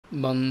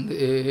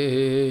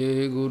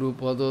Bande Guru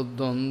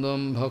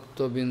Padodandam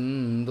Bhakta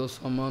Binda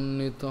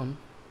Samanitam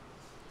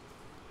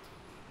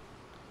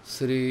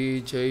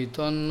Sri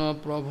Chaitanya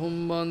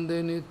Prabhum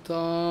Bande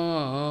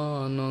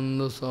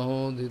Nityananda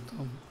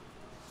Sahoditam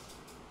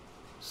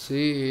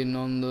Sri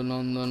Nanda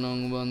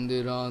Nandanang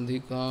Bande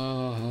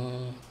Radhika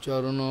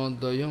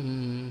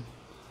Charanodayam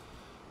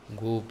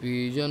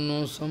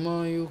Gopijano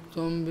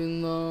Samayuktam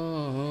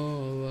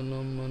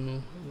Bindavanam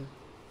Manoharam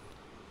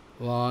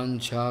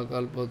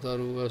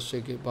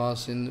Vanchakalpataruvasya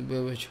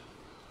Kipasindhubhyavacha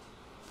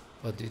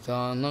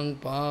Patitanang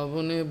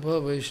Pavanebhyo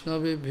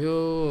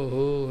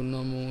Vaishnavibhyo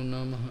Namo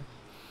Namaha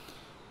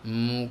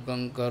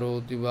Mukhaṁ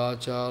Karoti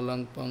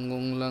Vācālaṁ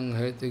Pangum Laṁ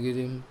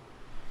Haitagirim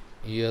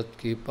Yat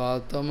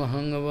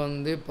Kipatamahang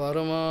Vande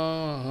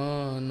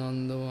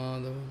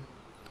Paramanandamādhavam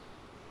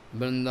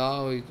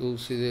Vrindāvai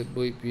Tulsidev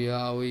Vai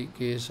Piyāvai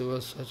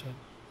Kesavasya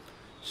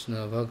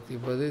Krishna Bhakti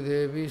Pade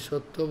Devi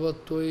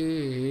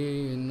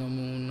Sattvatvai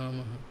Namo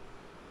Namaha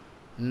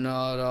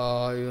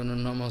Narayana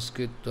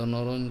Namaskritta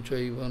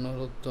Naranchaiva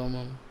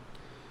Narottamam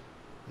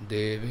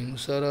Deving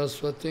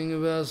Saraswating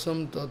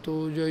Vyasam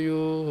Tato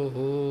Jayo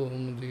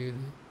Mudire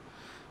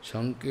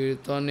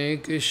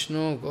Sankirtane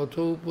Krishna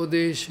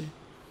Kathopadeshe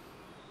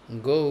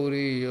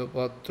Gauriya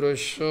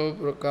Patrasya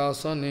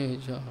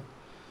Prakasaneja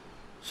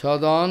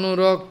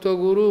Sadhanurakta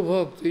Guru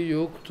Bhakti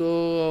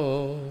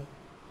Yukta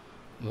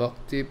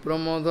Bhakti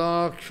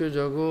Pramodaksha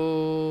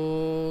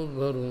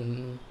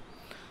Jagodvarun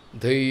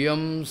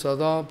Dhyam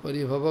Sada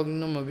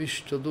Paribhavagnam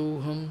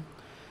Avishtaduham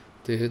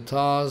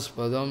Tirthas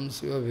Padam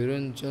Siva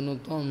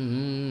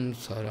Viranchanutam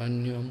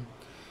Saranyam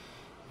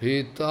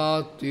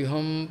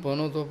Vitatiham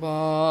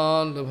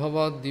Panotapal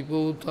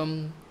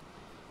Bhavadiputam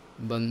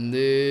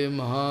Bande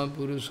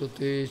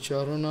Mahapurusate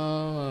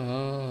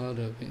Charana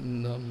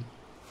Ravindam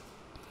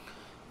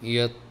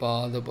Yat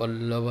Pada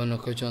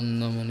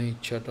Pallavanakachandamani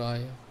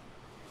Chataya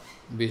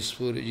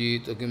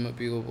Vispurjita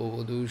Kimapi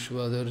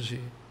Upavadushvadarshi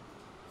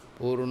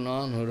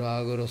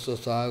Purnanuragara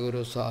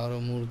Sasagara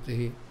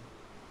Saramurti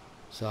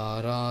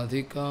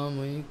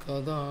Saradhikamai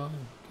Kada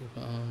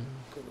Kipam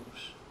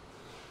Karosh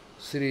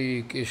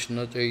Sri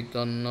Krishna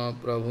Chaitanya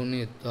Prabhu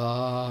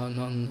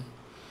Nityananda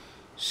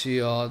Sri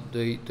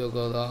Advaita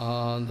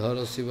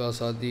Gadadhara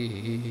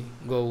Sivasadi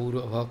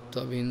Gaura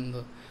Bhakta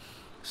Binda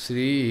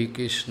Sri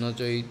Krishna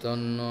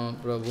Chaitanya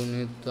Prabhu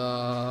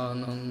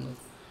Nityananda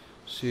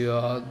Sri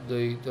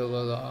Advaita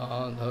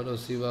Gadadhara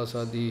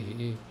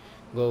Sivasadi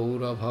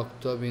Gaura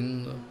Bhakta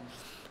Binda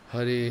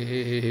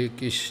Hare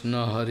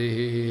Krishna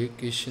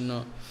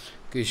Krishna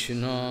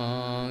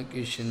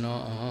Krishna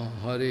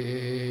Hare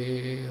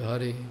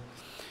Hare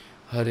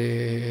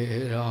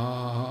Hare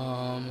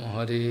Ram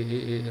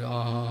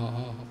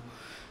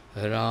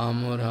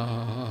Ram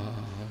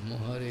Ram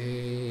Hare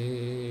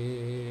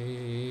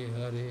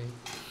Hare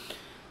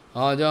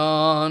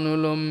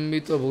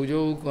Ajanulambita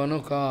bhujau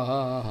kanaka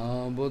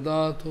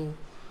bodhato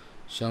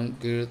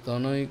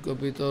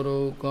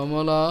Sankirtanaikapitaro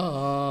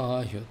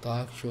kamala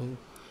yataksho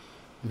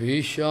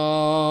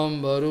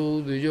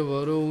Vishambaro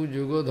Dijavaro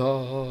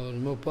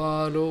Jugadharma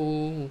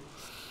Paro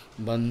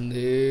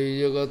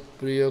Bande Jagat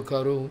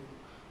Priyakaro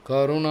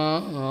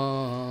Karuna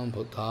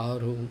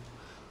Bhataro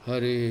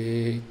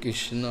Hare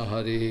Krishna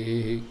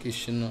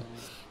Krishna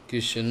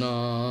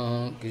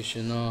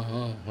Krishna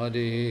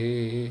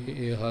Hare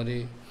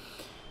Hare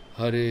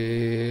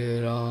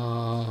Hare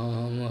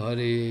Ram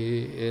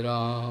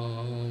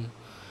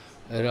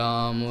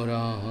Ram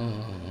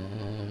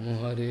Ram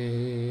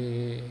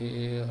Hare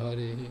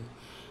Hare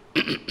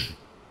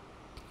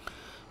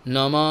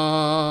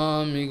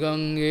Namami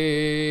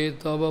Gange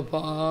Tava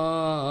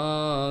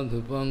Pad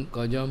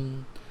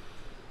Pankajam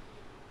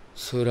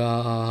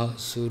Sura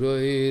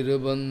Surair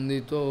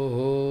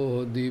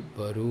Bandito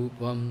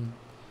Diparupam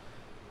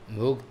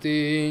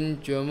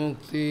Bhuktincha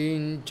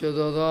Muktincha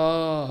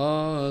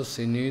Dada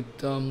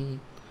Sinitam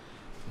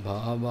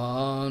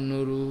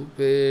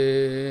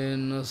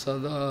Bhavanurupena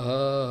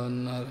Sada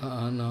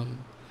Naranam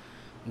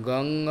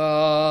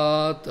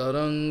Ganga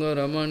Taranga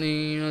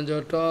Ramaniya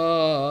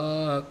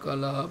Jata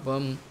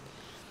Kalapam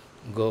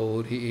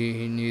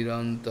Gauri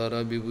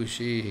Nirantara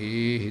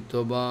Vibhushi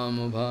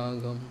Hitobam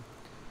Bhagam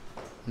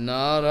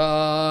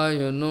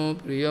Narayano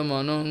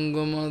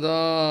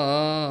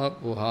Priyamanangamada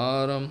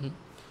Puharam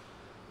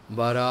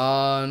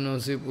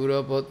Varanasi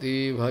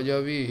Purapati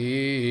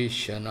Bhajavi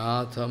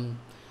Shanatham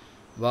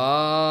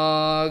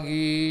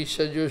Vagi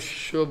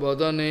Sajusho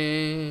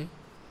Badane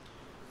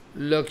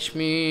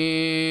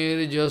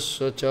Lakshmir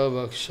Jasya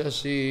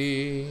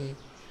Vakshasi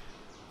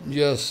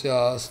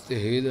Jasyaste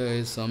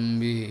Hidaya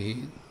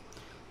Sambhid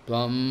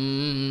Tvam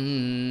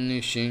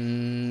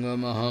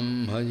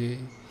Nishingamaham Bhaje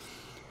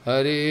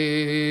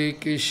Hare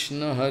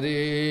Krishna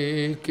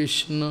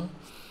Krishna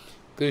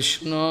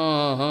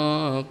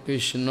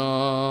Krishna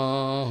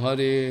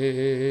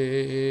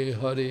Hare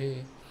Hare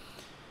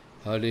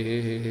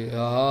Hare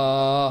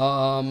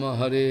Ram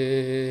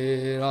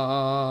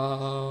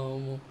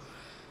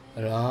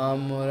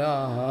Ram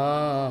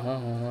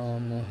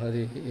Ram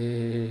Hare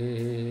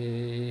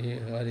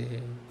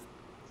Hare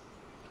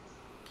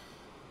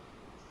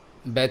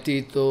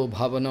Betito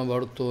bhavana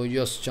varto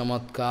yas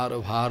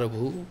chamatkar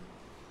bharabhu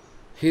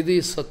hidi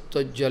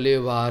sattva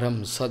jale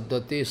varam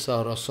saddate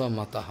sa rasa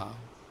mataha.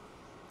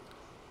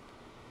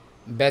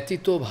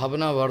 Betito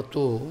bhavana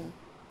varto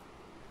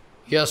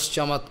yas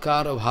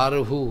chamatkar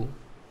bharabhu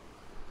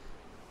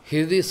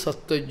hidi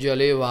sattva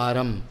jale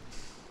varam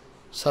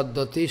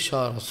saddate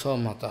sa rasa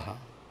mataha.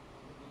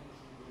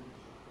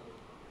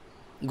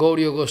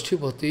 Gauriya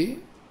Goshtipati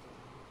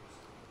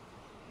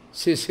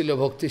Sri Srila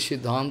Bhakti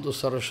Siddhanta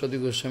Saraswati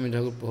Goswami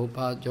Thakur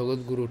Prabhupada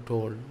Jagadguru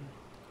told,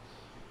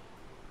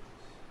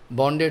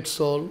 bonded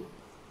soul,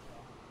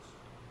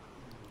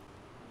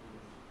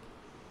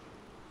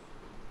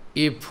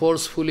 if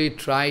forcefully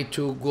try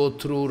to go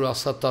through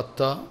Rasa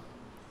Tattva,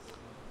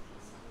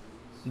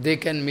 they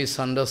can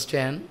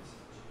misunderstand,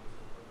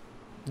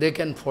 they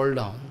can fall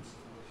down.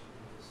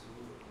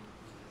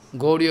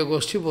 Gauriya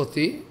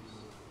Goshtipati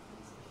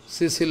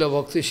Sri Srila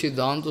Bhakti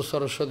Siddhanta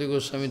Saraswati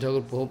Goswami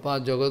Thakur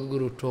Prabhupada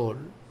Jagadguru told,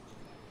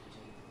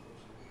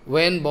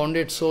 when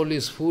bonded soul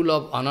is full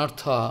of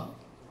anartha,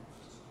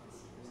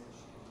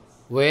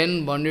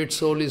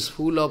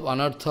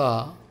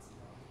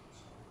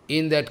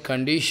 in that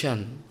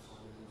condition,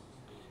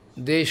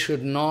 they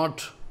should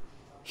not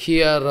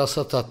hear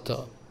Rasa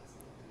Tattva,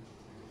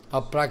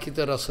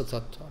 Aprakita Rasa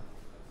Tattva.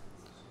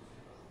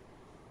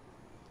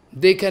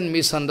 They can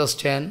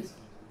misunderstand.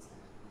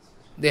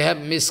 They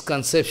have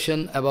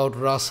misconception about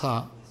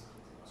rasa,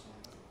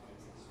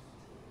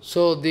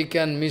 so they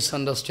can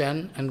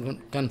misunderstand and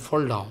can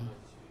fall down.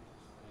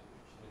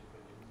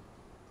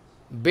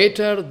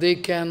 Better they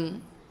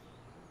can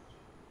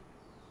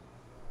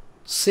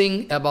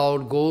sing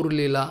about Gaur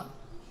Lila,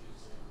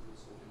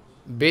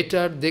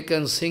 better they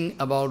can sing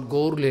about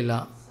Gaur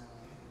Lila,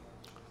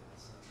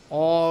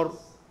 or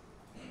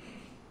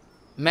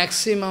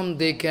maximum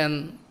they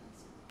can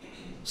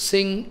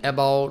sing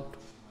about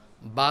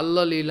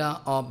Balla Lila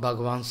of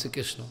Bhagavan Sri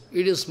Krishna.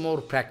 It is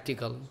more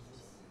practical.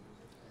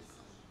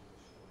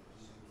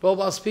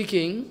 Prabhupada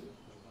speaking,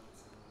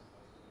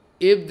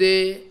 if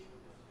they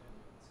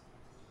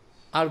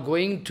are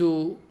going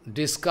to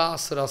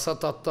discuss Rasa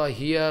Tattva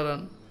here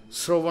and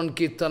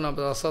sravan-kirtan of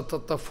Rasa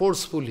Tattva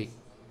forcefully,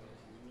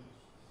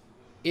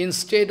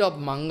 instead of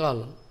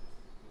Mangal,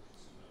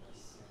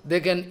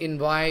 they can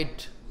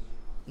invite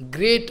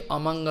great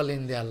amangal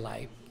in their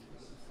life.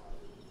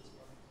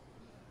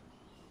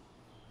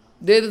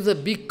 There is a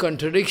big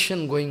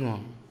contradiction going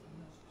on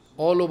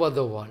all over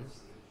the world.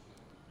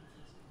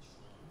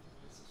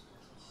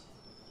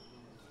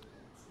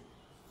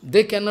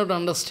 They cannot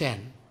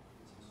understand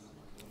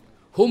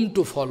whom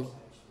to follow,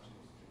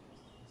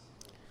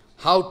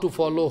 how to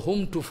follow,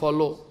 whom to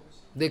follow.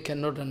 They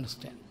cannot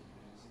understand.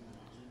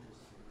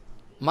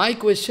 My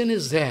question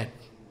is that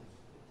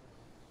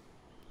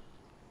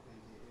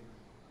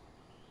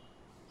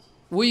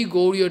we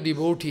Gauriya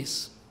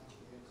devotees,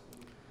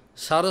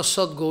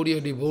 Saraswat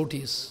Gauriya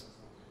devotees,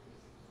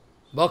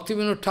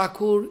 Bhaktivinoda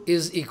Thakur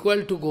is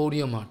equal to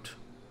Gauriya Math.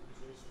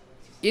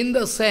 In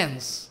the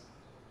sense,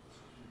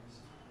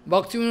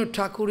 Bhaktivinoda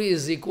Thakur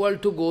is equal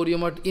to Gauriya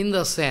Math in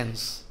the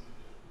sense,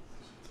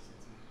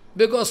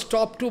 because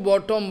top to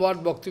bottom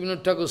what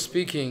Bhaktivinoda Thakur is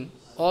speaking,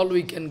 all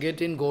we can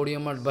get in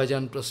Gauriya Math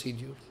bhajan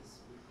procedure.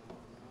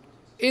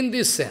 In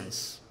this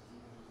sense,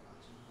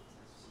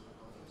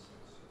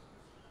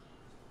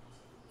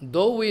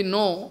 though we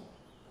know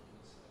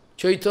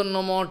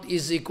Chaitanya Math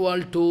is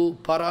equal to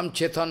Param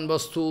Chetan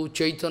Vastu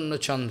Chaitanya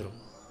Chandra,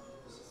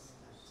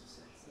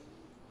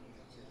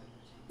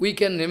 we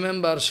can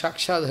remember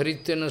Sakshad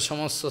Harityana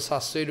Samasta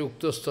Sastra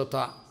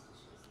Uktastata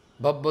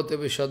Bhabbate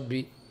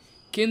Vishadbhi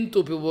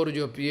Kintu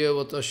Pivorjo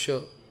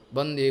Priyevatasya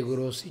Bande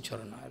Gurosi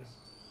Charanara.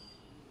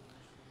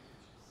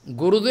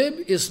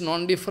 Gurudev is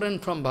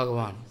non-different from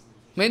Bhagavan.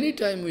 Many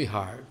times we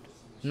heard,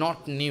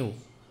 not new.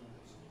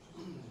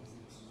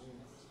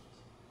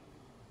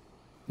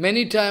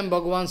 Many times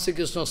Bhagavan Sri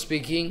Krishna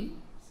speaking,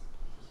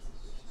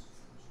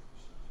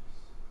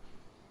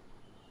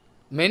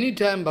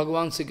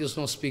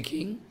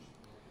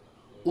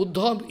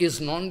 Uddhav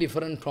is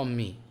non-different from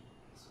me.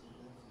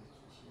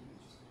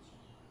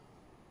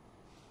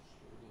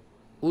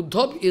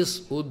 Uddhav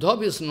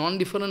is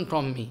non-different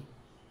from me.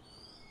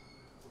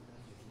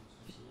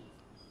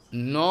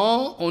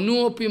 No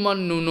anuopi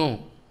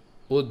mannuno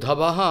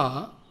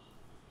Uddhavaha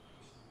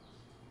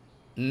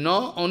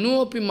no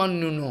anuopi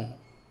mannuno.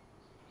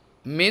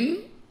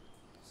 Mean,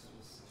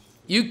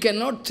 you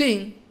cannot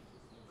think,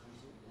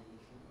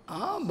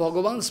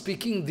 Bhagavan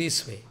speaking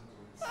this way.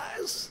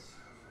 Yes.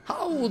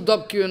 How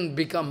Uddhav can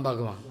become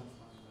Bhagavan?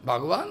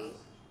 Bhagavan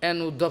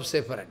and Uddhav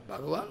separate.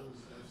 Bhagavan,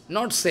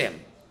 not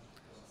same.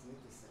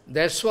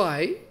 That's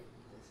why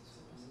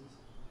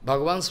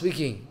Bhagavan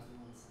speaking,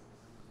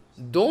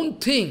 don't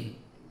think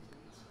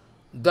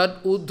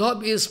that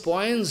Uddhav is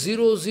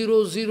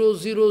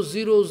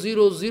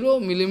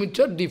 0.000000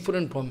 millimeter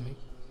different from me.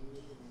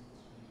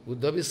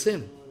 Uddhav is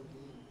same.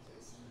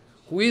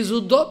 Who is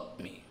Uddhav?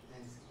 Me.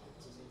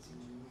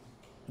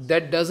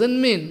 That doesn't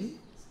mean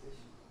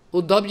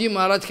Uddhavji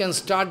Maharaj can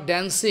start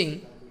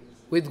dancing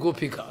with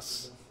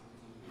Gopikas.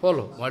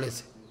 Follow what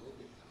is it?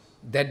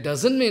 That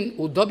doesn't mean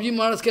Uddhavji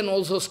Maharaj can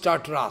also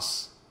start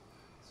Ras.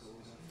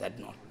 That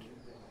not.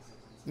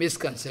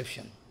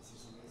 Misconception.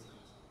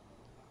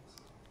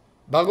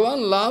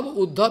 Bhagavan loved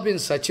Uddhav in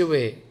such a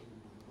way,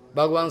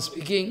 Bhagavan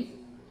speaking,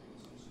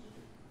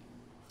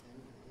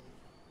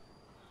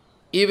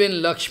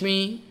 even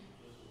Lakshmi,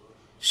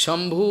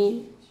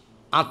 Shambhu,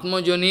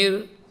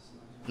 Atmajanir,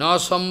 na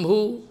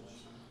Shambhu,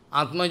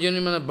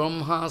 Atmajanir means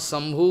Brahma,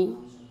 Shambhu,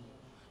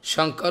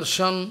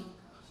 Shankarshan,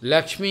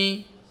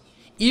 Lakshmi,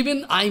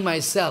 even I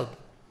myself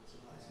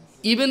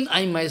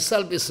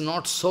is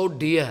not so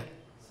dear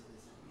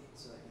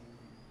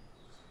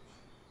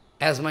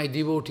as my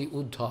devotee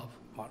Uddhav,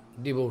 or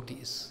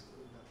devotees.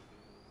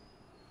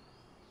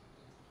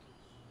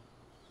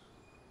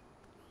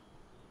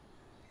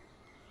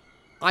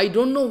 I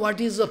don't know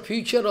what is the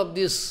future of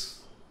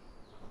this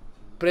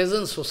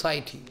present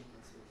society.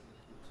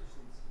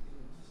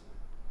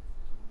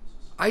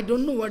 I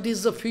don't know what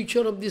is the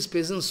future of this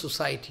present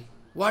society,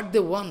 what they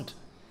want.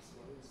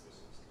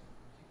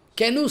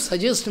 Can you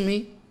suggest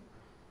me?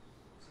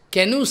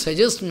 Can you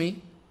suggest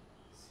me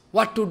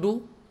what to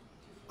do?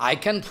 I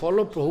can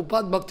follow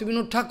Prabhupada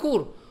Bhaktivinoda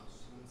Thakur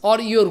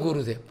or your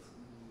Gurudev.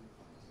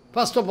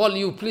 First of all,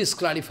 you please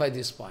clarify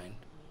this point.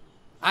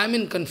 I am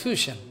in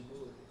confusion.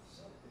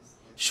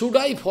 Should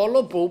I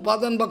follow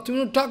Prabhupada and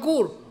Bhaktivinoda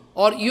Thakur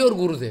or your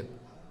Gurudev?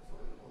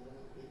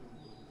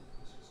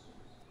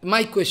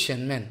 My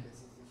question, man.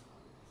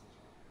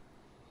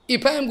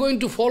 If I am going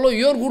to follow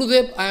your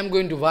Gurudev, I am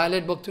going to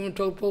violate Bhaktivinoda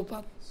Thakur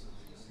Prabhupada.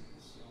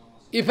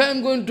 If I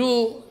am going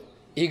to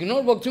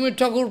ignore Bhaktivinoda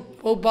Thakur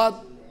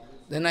Prabhupada,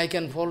 then I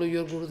can follow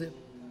your Gurudev.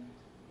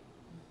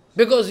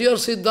 Because your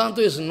Siddhanta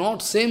is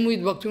not same with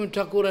Bhaktivinoda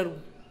Thakur.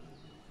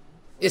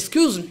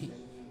 Excuse me.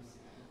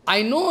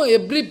 I know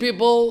every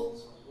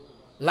people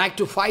like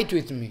to fight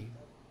with me.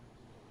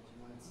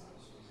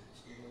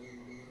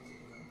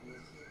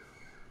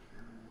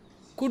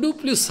 Could you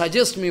please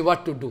suggest me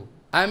what to do?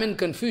 I am in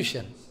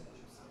confusion.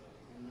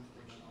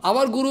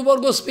 Our Guru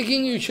Varga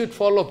speaking, you should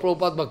follow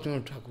Prabhupada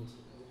Bhaktivinoda Thakur.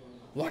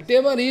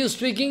 Whatever he is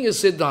speaking is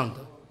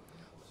Siddhanta.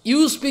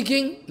 You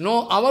speaking,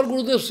 no, our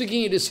Gurudev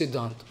speaking, it is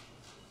Siddhanta.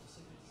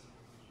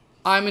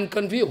 I am in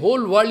confusion,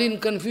 whole world in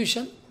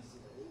confusion.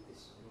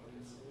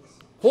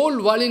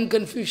 Whole world in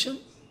confusion.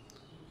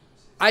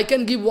 I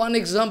can give one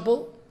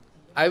example.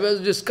 I was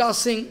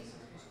discussing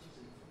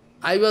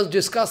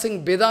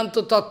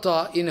Vedanta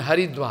Tattva in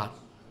Haridwar.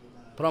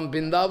 From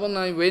Vrindavan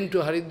I went to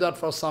Haridwar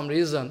for some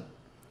reason.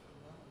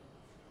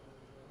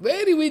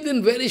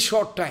 Within very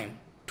short time,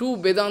 2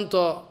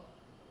 Vedanta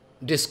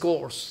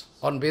discourse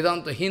on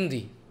Vedanta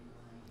Hindi.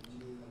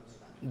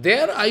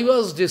 There I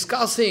was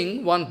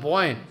discussing one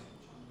point.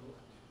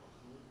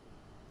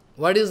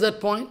 What is that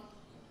point?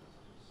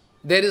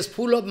 There is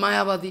full of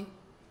Mayavadi.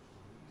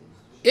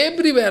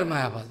 Everywhere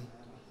Mayavadi.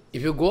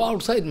 If you go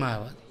outside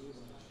Mayavadi.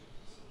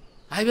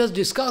 I was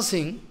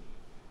discussing,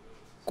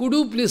 could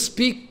you please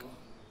speak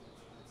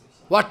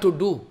what to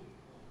do,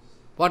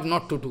 what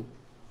not to do?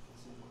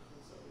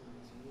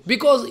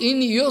 Because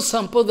in your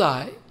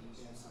sampradaya,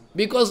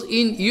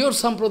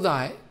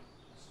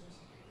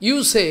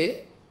 you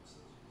say,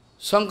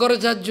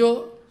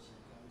 Shankaracharya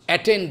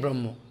attained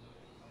Brahma.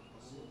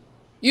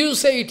 You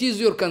say it is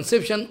your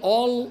conception,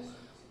 all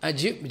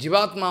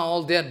Jivatma,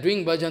 all they are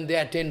doing bhajan, they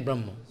attain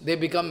Brahma. They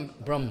become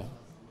Brahma.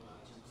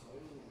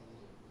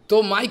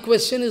 So my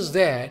question is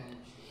that,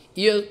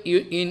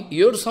 in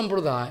your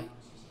sampradaya,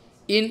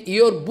 in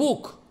your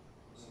book,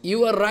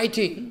 you are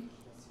writing,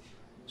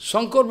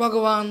 Shankar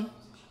Bhagavan,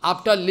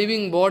 after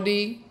leaving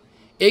body,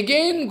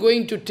 again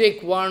going to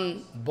take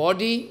one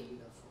body,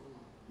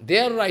 they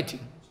are writing,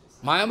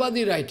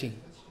 Mayavadi writing.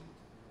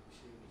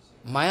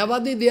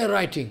 Mayavadi they are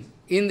writing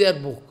in their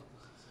book.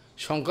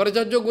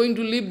 Shankaracharya going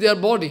to leave their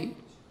body,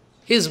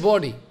 his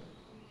body,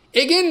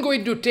 again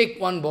going to take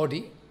one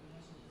body.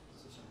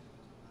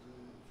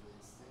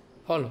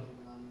 Follow.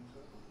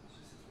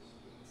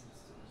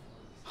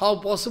 How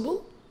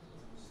possible?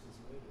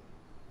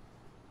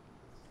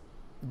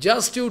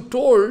 Just you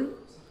told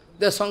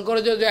that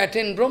Shankaracharya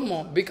attained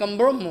Brahma, become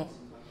Brahma.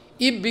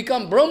 If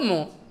become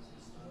Brahma,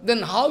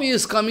 then how he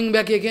is coming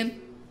back again?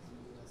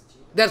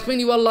 That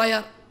means you are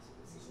liar.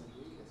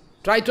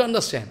 Try to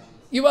understand.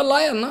 You are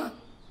liar, na?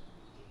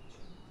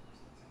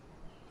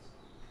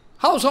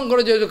 How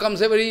Shankaracharya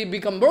comes ever, he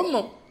become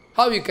Brahma?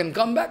 How you can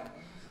come back?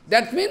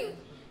 That means,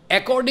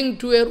 according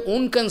to your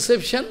own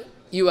conception,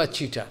 you are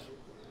cheater.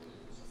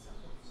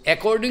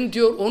 According to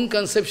your own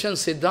conception,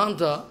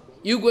 Siddhanta,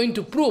 you are going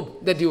to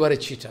prove that you are a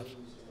cheater.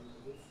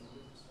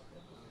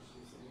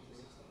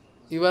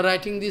 You are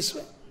writing this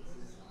way.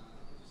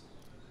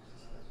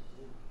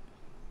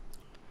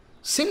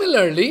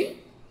 Similarly,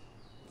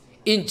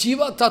 in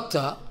Jiva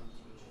Tattva,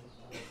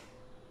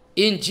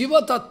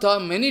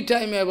 many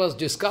times I was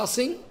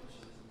discussing,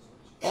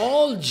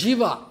 all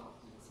Jiva,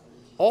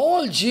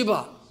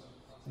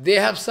 they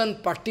have some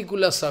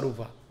particular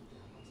sarupa.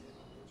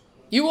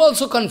 You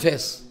also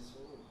confess.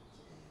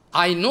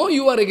 I know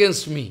you are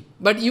against me,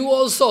 but you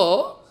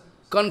also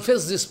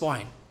confess this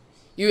point.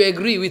 You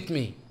agree with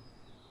me.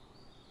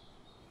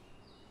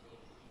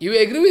 You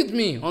agree with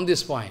me on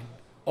this point?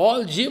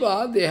 All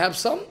jiva, they have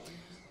some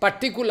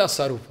particular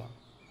sarupa.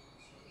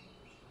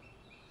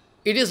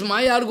 It is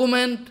my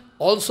argument.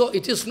 Also,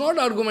 it is not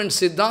argument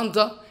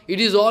Siddhanta. It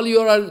is all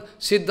your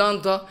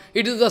Siddhanta.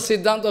 It is the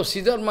Siddhanta of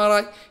Siddhar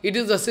Maharaj. It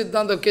is the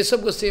Siddhanta of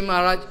Keshav Goswami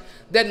Maharaj.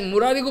 That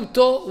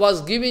Murarigupta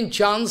was given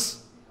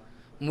chance.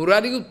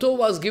 Murarigupta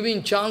was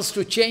given chance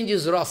to change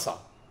his rasa.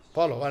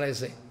 Follow what I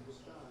say.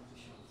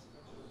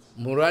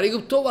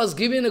 Murarigupta was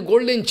given a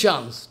golden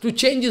chance to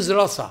change his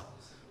rasa.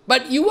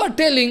 But you are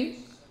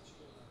telling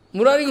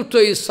Murarigupta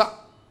is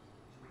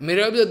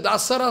Mirabya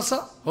Dasa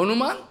rasa,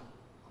 Hanuman.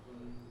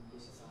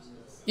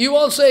 You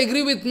also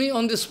agree with me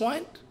on this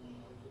point?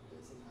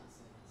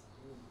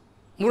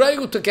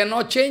 Murarigupta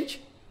cannot change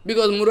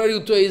because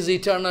Murarigupta is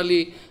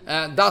eternally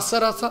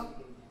Dasa rasa.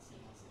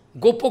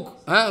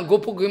 Gopuk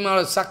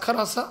Himara Sakha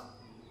rasa.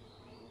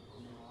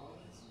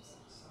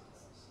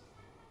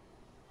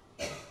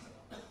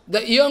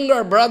 The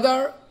younger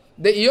brother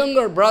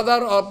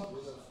of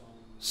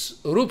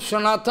Rup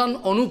Sanatan,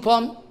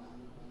 Anupam,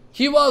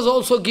 he was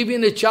also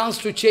given a chance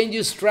to change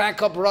his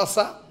track of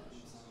rasa.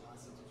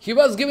 He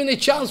was given a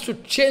chance to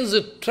change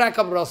the track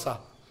of rasa.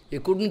 He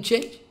couldn't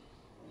change.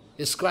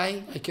 He's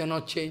crying, I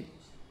cannot change.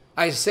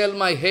 I sell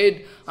my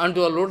head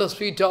unto a lotus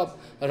feet of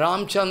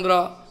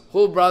Ramchandra.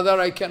 Oh brother,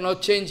 I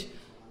cannot change.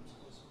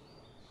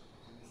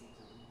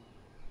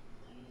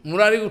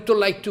 Murarigupta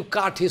like to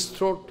cut his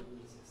throat.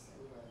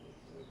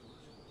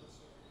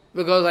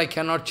 Because I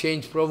cannot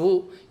change,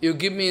 Prabhu. You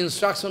give me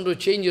instruction to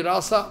change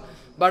rasa,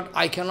 but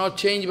I cannot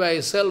change by I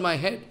sell my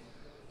head.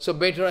 So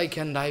better I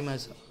can die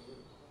myself.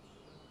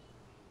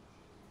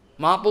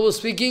 Mahaprabhu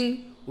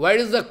speaking, where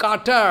is the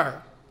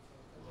carter?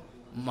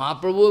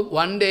 Mahaprabhu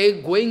one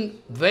day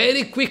going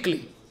very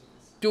quickly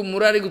to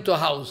Murarigupta's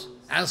house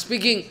and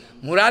speaking,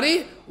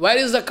 Murari, where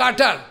is the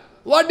carter?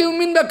 What do you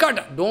mean the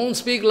carter? Don't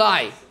speak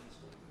lie.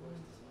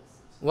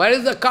 Where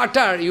is the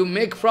carter you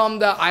make from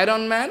the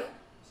iron man?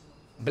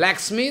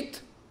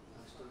 Blacksmith?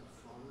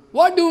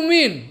 What do you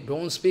mean?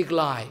 Don't speak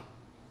lie.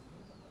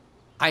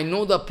 I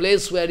know the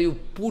place where you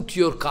put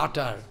your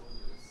cutter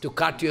to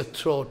cut your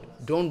throat.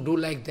 Don't do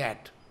like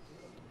that.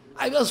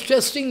 I was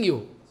testing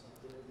you.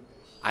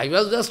 I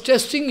was just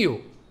testing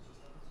you.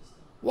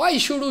 Why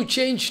should you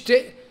change?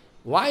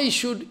 Why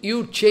should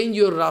you change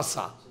your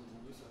rasa?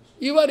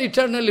 You are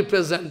eternally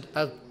present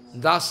as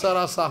Dasa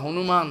Rasa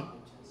Hanuman.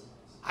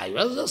 I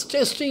was just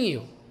testing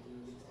you.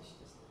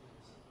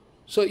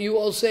 So you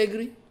also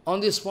agree on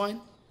this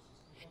point?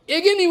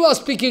 Again you are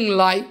speaking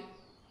lie.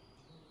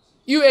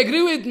 You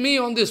agree with me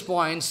on this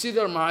point,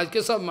 Siddhar Maharaj,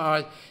 Keshav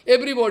Maharaj,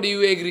 everybody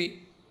you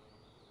agree.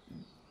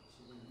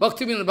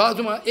 Bhaktivinoda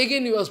Bhagavatamrita,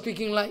 again you are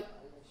speaking lie.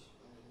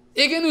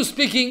 Again you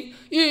speaking,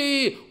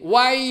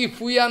 why if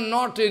we are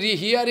not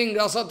hearing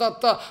Rasa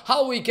Tattva,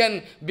 how we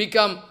can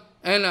become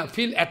and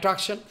feel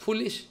attraction?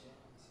 Foolish.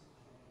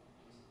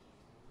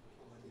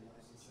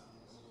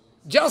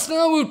 Just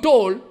now you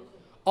told,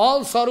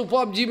 all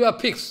Sarupa of Jiva are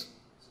fixed.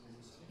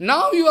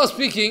 Now you are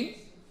speaking,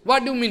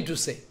 what do you mean to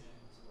say?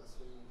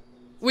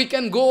 We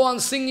can go on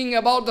singing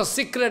about the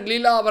secret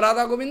Leela of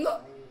Radha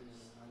Govinda,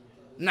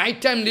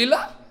 nighttime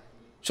Leela,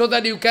 so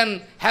that you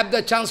can have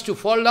the chance to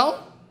fall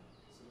down.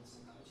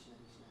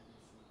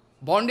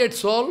 Bonded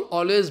soul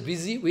always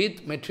busy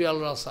with material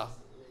rasa.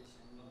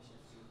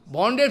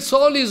 Bonded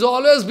soul is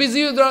always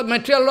busy with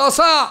material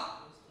rasa.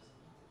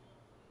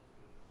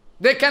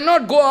 They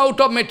cannot go out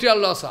of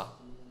material rasa.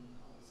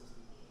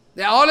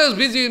 They are always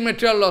busy with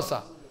material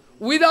rasa.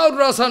 Without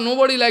rasa,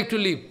 nobody like to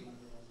live.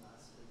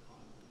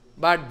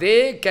 But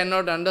they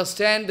cannot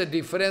understand the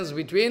difference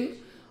between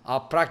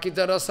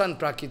prakita rasa and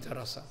prakita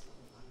rasa.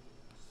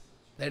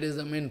 That is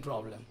the main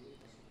problem.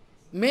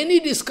 Many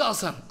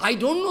discussion. I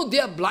don't know they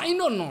are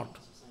blind or not.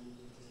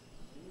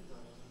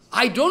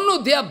 I don't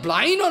know they are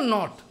blind or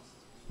not.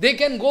 They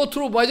can go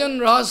through Bhajan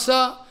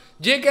Rahasya,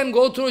 they can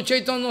go through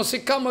Chaitanya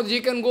Sikha, they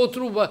can go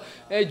through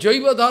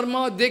Jaiva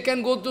Dharma, they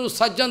can go through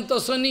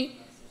Sajjantasani.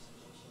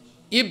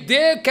 If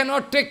they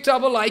cannot take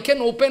trouble, I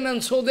can open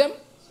and show them.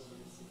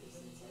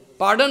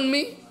 Pardon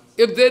me,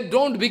 if they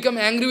don't become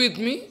angry with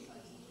me,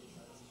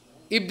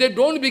 if they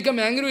don't become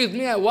angry with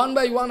me, one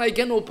by one I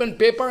can open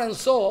paper and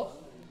show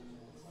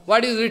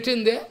what is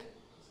written there.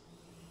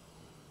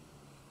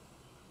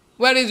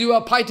 Where is you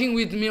are fighting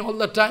with me all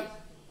the time?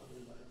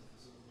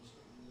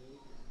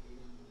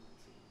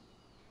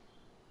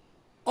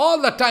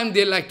 All the time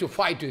they like to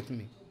fight with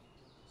me.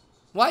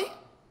 Why?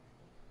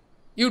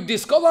 You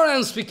discover I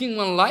am speaking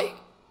one lie?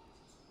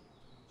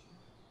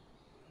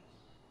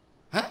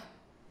 Huh?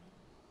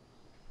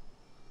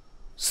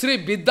 Sri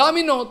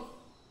Vidyavinod,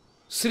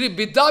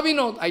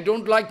 I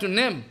don't like to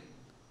name,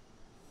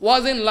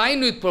 was in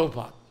line with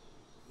Prabhupada.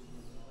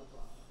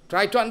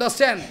 Try to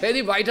understand,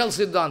 very vital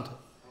Siddhanta.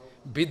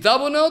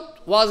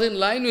 Vidyavinod was in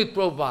line with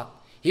Prabhupada.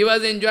 He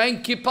was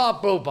enjoying Kippa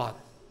of Prabhupada.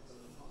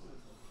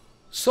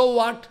 So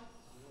what?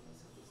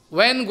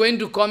 When going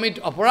to commit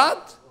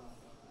aparadh,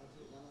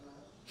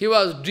 he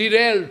was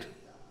derailed.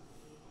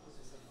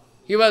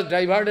 He was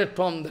diverted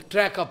from the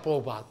track of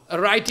Prabhupada,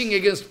 writing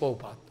against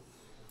Prabhupada.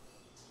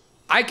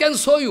 I can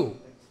show you.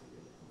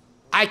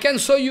 I can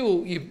show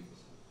you if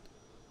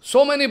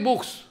so many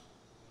books.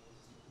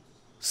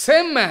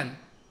 Same man,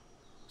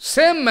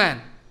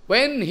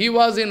 when he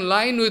was in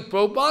line with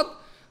Prabhupada,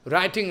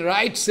 writing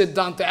right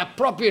Siddhanta,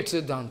 appropriate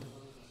Siddhanta.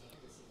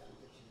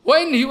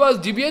 When he was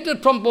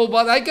deviated from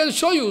Prabhupada, I can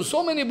show you,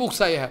 so many books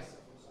I have.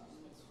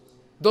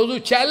 Those who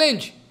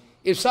challenge,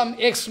 if some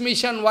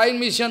X-mission,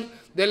 Y-mission,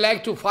 they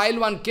like to file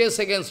one case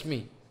against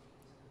me,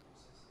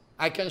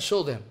 I can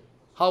show them.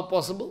 How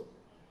possible?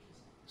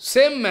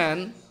 Same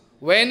man,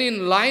 when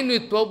in line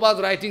with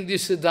Prabhupada writing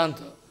this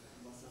Siddhanta,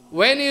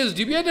 when he is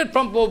deviated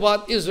from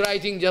Prabhupada, is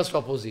writing just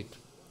opposite.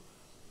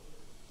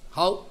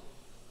 How?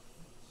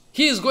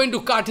 He is going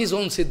to cut his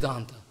own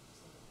Siddhanta.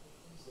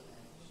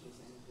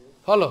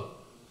 Follow?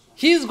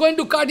 He is going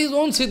to cut his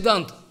own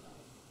Siddhanta.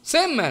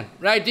 Same man,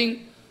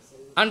 writing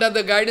under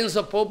the guidance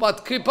of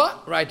Prabhupada Kripa,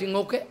 writing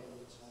okay.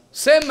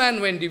 Same man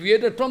when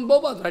deviated from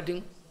Prabhupada,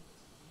 writing.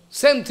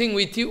 Same thing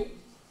with you.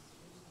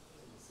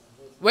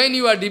 When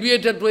you are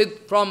deviated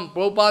from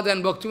Prabhupada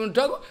and Bhaktivinoda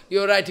Thakur,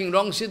 you are writing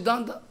wrong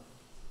Siddhanta.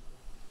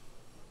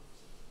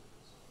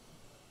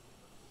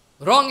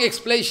 Wrong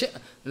explanation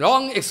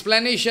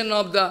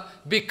of the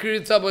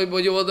Vikrita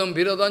Bhajavadam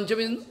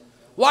Viradancha.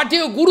 What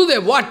your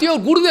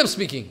Gurudev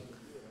speaking?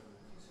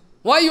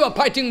 Why you are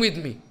fighting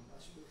with me?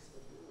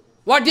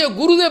 What your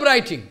Gurudev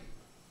writing?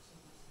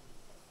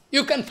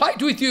 You can fight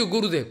with your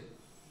Gurudev.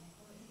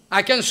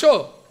 I can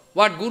show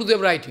what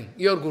Gurudev writing,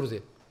 your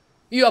Gurudev.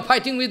 You are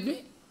fighting with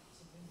me?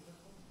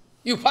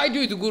 You fight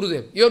with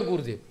Gurudev, your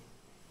Gurudev,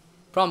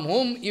 from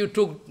whom you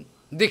took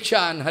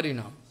Diksha and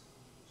Harinam.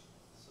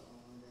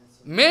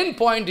 Main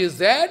point is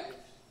that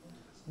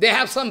they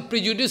have some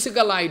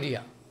prejudicial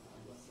idea.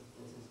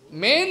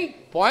 Main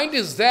point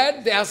is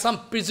that they have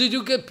some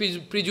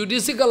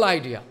prejudicial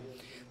idea.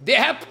 They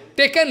have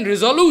taken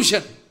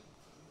resolution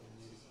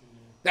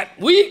that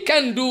we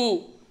can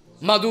do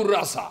Madhur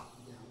Rasa.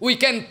 We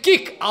can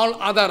kick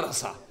all other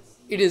rasa.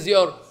 It is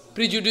your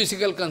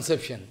prejudicial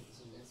conception.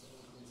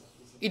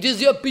 It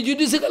is your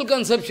prejudicial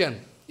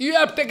conception. You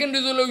have taken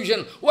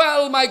resolution.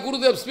 Well, my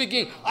Gurudev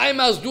speaking, I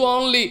must do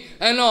only,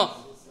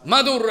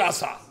 Madhur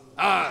Rasa.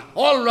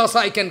 All rasa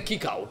I can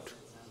kick out.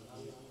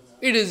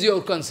 It is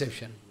your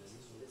conception.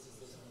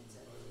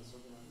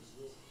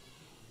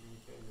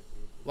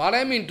 What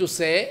I mean to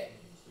say,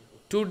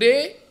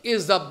 today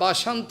is the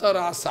Bashanta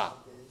Rasa.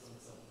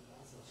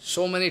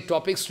 So many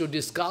topics to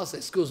discuss,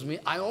 excuse me,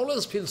 I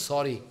always feel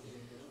sorry.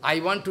 I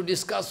want to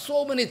discuss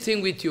so many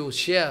things with you,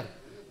 share,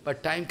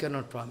 but time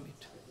cannot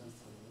permit.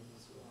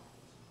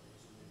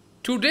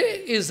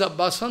 Today is the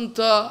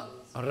Basanta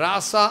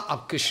Rasa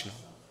of Krishna,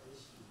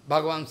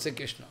 Bhagavan Sri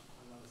Krishna.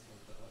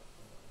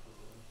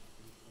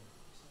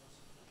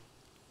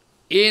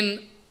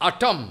 In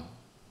autumn,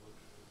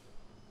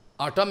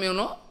 you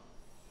know,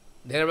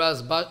 there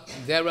was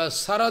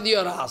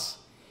Saradiya Ras.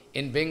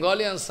 In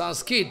Bengali and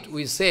Sanskrit,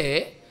 we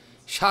say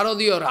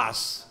Sharadiya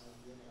Ras.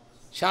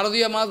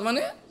 Sharadiya Ras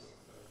means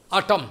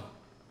autumn.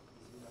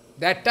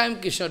 That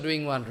time Krishna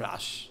doing one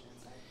Ras.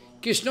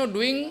 Krishna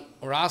doing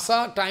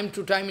rasa time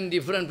to time in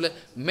different places.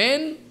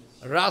 Main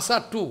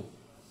rasa two.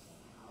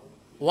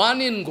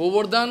 One in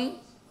Govardhan,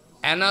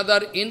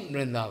 another in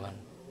Vrindavan.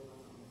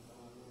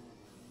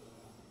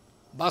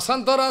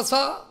 Basanta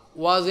Rasa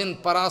was in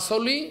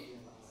Parasoli,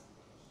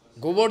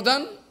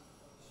 Govardhan,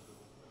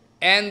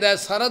 and the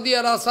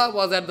Saradiya Rasa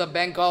was at the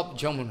bank of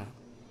Jamuna.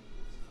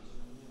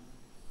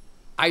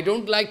 I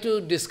don't like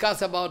to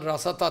discuss about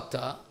Rasa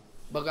Tattva,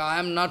 but I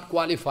am not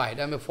qualified.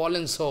 I am a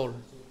fallen soul.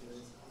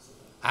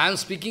 I am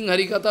speaking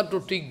Harikatha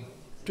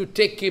to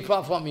take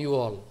kripa from you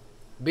all.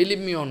 Believe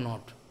me or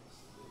not.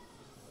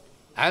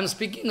 I am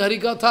speaking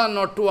Harikatha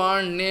not to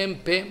earn name,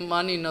 fame,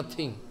 money,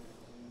 nothing.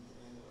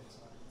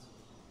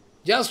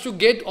 Just to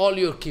get all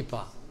your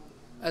kripa.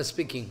 I am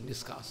speaking,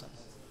 discussion.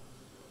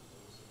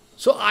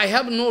 So I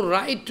have no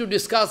right to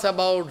discuss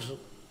about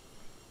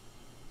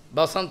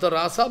Basanta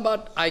Rasa,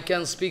 but I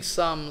can speak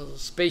some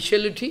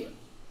speciality.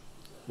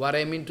 What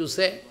I mean to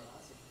say.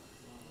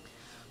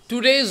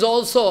 Today is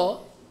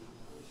also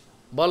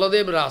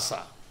Baladev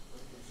Rasa.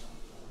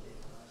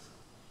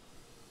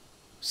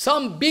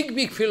 Some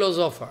big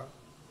philosopher,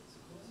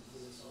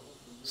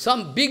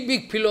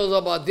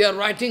 they are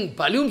writing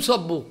volumes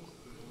of book.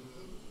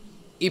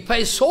 If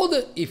I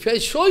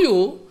show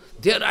you,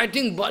 they are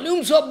writing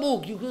volumes of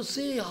book, you can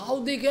see how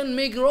they can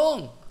make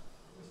wrong.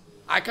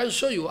 I can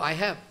show you, I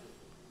have.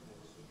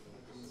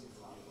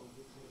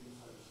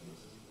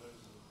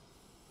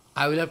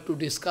 I will have to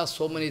discuss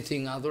so many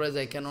things, otherwise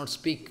I cannot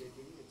speak.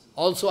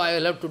 Also, I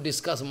will have to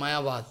discuss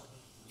Mayavad.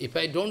 If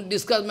I don't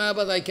discuss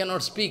Mayavad, I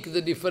cannot speak the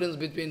difference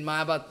between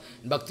Mayavad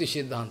and Bhakti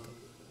Siddhanta.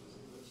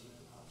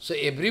 So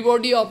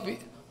everybody,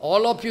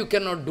 all of you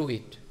cannot do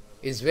it.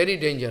 It's very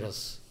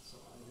dangerous.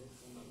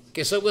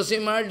 Keshav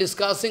Goswami Maharaj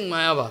discussing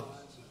Mayavad.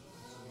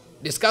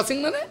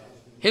 Discussing means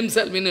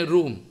himself in a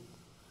room.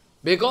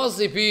 Because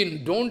if he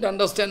don't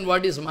understand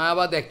what is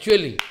Mayavad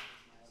actually,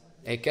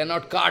 he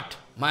cannot cut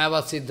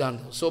Mayavad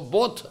Siddhanta. So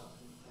both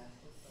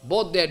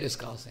they are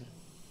discussing.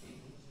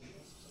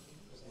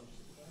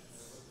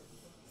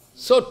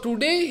 So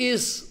today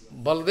is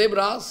Baladev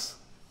Ras.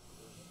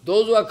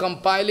 Those who are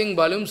compiling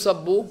volumes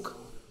of book,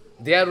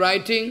 they are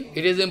writing,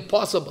 it is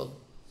impossible.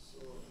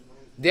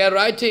 They are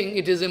writing,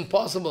 it is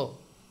impossible.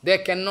 There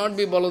cannot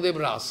be Baladev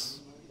Ras.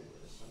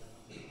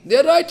 They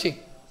are writing.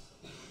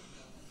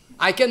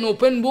 I can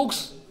open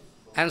books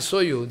and show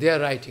you, they are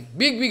writing.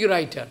 Big, big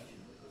writer.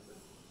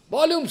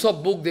 Volumes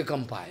of book they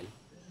compile.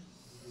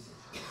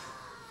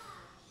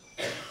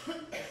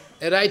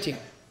 They are writing.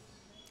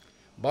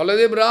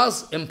 Baladev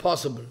Ras,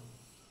 impossible.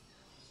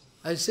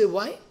 I say,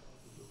 why?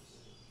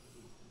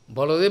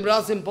 Baladev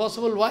Ras,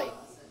 impossible, why?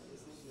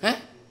 Eh?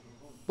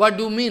 What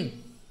do you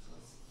mean?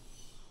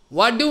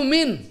 What do you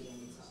mean?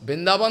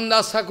 Vrindavan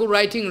Das Thakur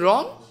writing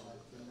wrong?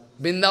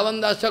 Vrindavan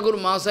Das Thakur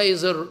Mahasaya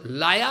is a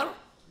liar?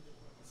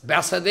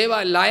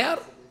 Vyasadeva, a liar?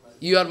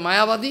 You are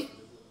Mayavadi?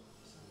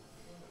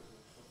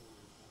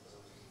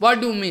 What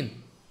do you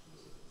mean?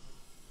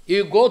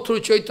 You go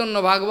through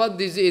Chaitanya Bhagavat,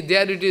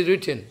 there it is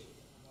written.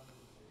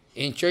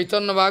 In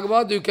Chaitanya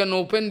Bhagavat, you can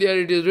open, there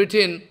it is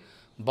written,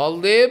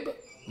 Baladev,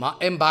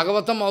 in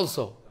Bhagavatam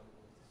also.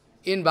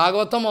 In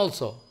Bhagavatam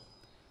also.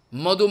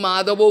 Madhu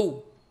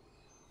Madhavo.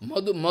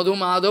 Madhu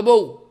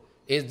Madhavo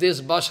is this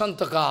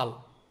Basanta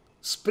Kal,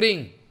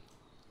 spring,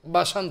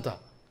 Basanta.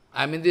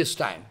 I mean this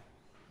time.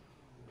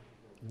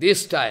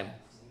 This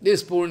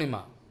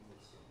Purnima.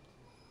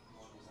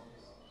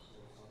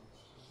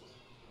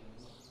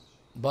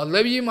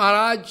 Ballavji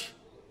Maharaj,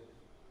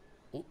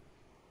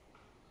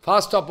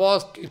 first of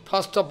all,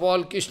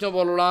 Krishna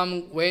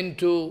Balaram went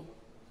to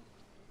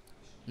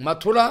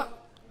Mathura,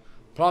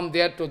 from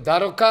there to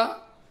Dwaraka.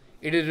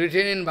 It is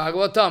written in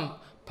Bhagavatam,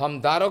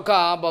 from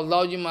Dwaraka,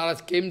 Ballavji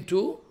Maharaj came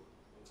to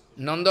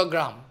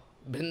Nandagram,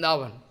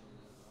 Vrindavan.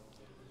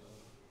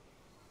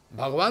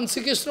 Bhagavan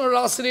Sri Krishna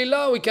Ras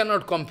Srila, we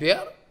cannot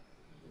compare.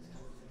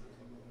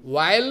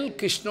 While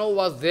Krishna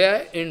was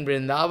there in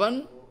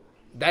Vrindavan,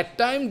 that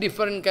time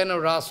different kind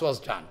of ras was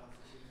done.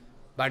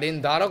 But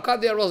in Dwaraka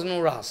there was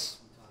no ras.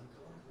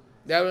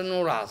 There was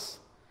no ras.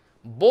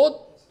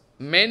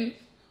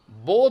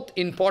 Both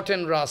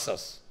important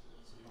rasas.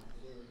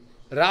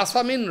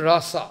 Rasa means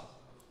rasa.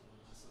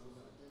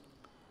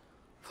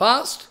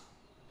 First,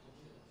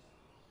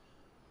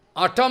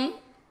 autumn,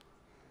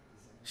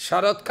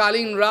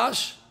 Sharatkalin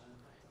Ras,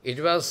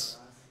 it was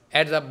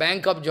at the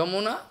bank of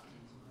Jamuna,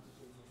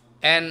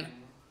 and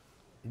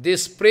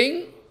this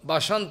spring,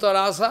 Basanta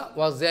Rasa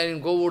was there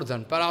in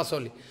Govardhan,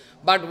 Parasoli.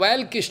 But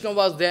while Krishna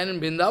was there in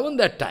Vrindavan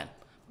that time.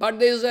 But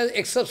there is an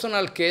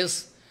exceptional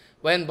case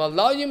when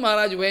Baladev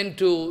Maharaj went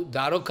to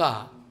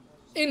Dwaraka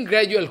in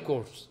gradual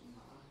course.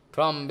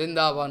 From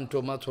Vrindavan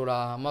to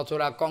Mathura,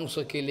 Mathura,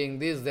 Kongsa killing,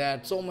 this,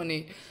 that, so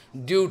many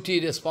duty,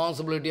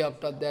 responsibility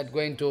after that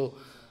going to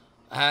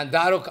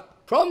Dwaraka.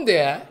 From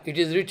there, it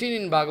is written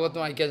in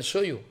Bhagavatam, I can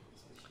show you,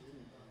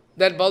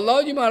 that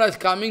Baladev Maharaj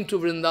coming to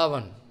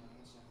Vrindavan,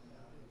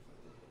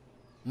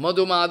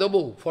 Madhu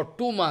Madhavu, for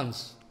 2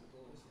 months.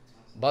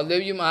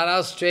 Baladev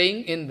Maharaj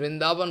staying in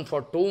Vrindavan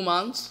for 2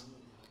 months,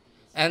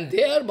 and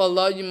there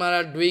Baladev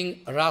Maharaj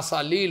doing Rasa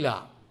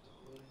Leela.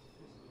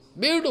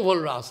 Beautiful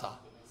Rasa.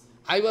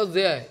 I was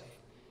there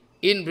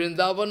in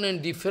Vrindavan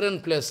in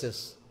different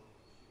places,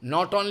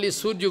 not only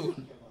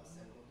Surjakund,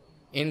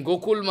 in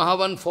Gokul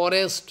Mahavan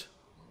forest,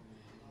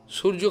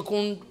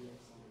 Surjakund,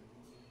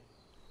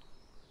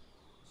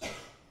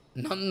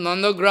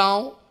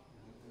 Nandagram,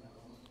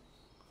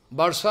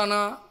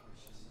 Barsana,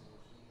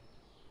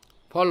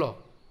 follow.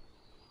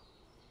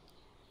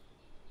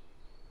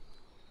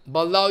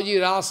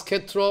 Baldavji Ras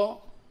Khetro,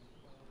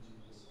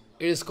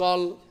 it is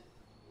called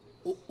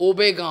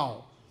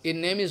Obegaon. Its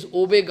name is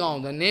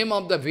Obegaon. The name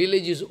of the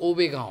village is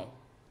Obegaon.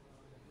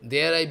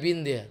 There I've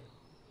been there.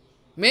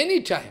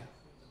 Many times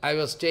I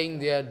was staying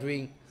there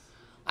doing.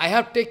 I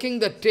have taken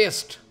the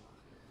test.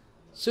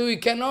 So you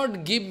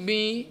cannot give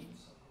me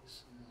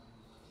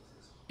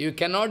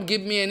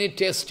any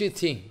tasty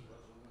thing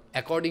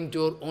according to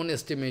your own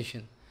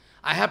estimation.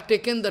 I have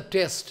taken the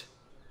test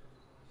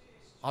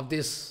of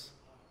this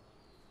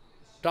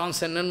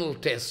transcendental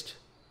test.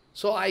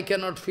 So I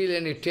cannot feel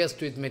any taste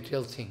with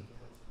material thing.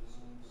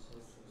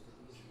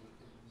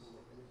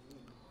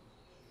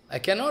 I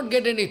cannot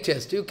get any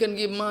taste. You can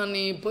give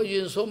money,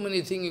 position, so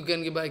many things you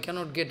can give, I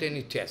cannot get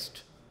any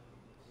taste.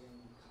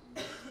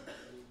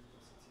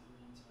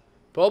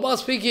 Prabhupada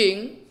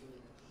speaking,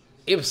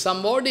 if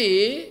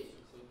somebody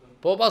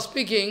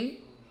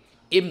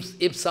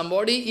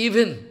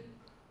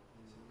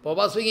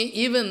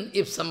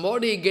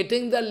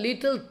getting the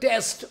little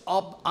taste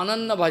of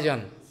Ananda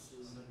Bhajan,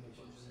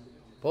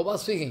 Prabhupada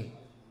speaking,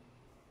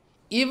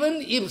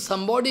 even if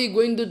somebody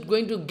going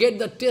to get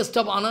the taste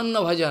of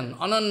Ananda Bhajan,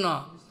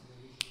 Ananda,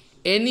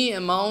 any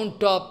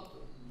amount of,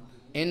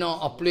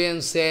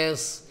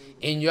 appliances,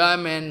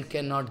 enjoyment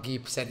cannot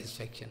give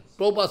satisfaction.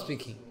 Prabhupada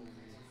speaking.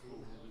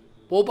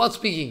 Prabhupada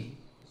speaking.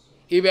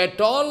 If at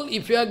all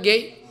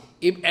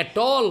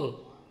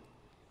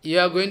you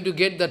are going to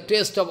get the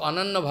taste of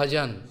Ananda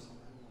Bhajan,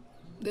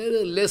 there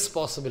is less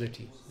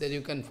possibility that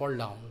you can fall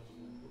down.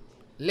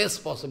 Less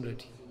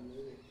possibility.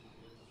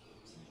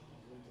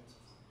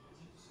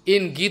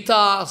 In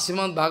Gita,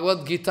 Srimad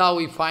Bhagavad Gita,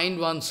 we find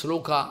one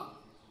sloka.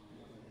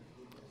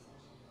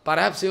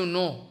 Perhaps you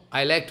know,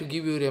 I like to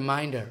give you a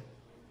reminder.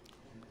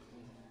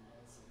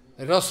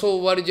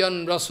 Raso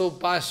varjan raso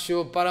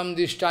pasyo param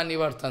dishta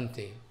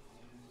nivartante.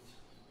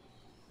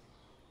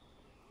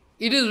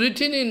 It is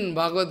written in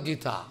Bhagavad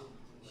Gita.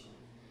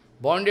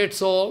 Bonded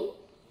soul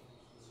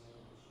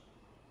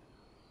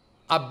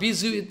are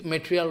busy with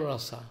material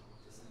rasa.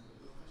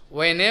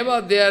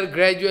 Whenever they are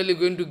gradually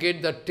going to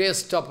get the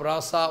taste of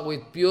rasa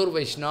with pure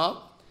Vaishnava,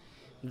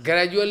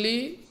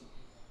 gradually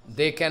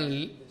they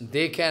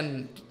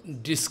can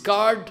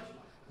discard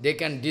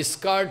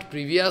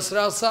previous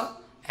rasa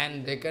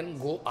and they can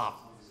go up.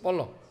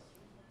 Follow?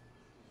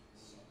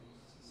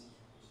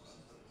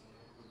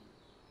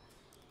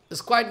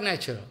 It's quite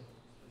natural.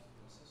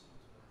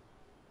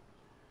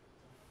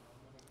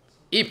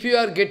 If you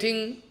are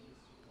getting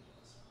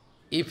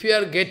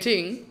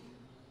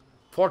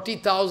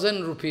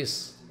 40,000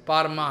 rupees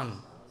per month,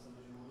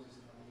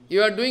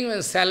 you are doing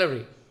a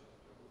salary.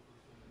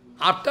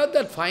 After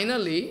that,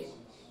 finally,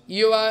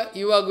 you are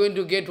going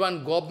to get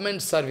one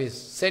government service,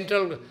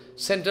 central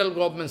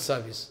government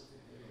service.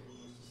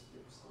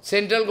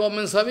 Central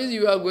government service,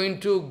 you are going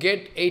to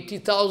get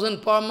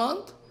 80,000 per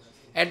month.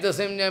 At the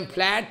same time,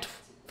 flat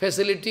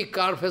facility,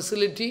 car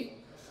facility.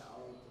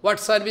 What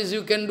service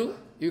you can do?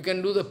 You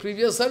can do the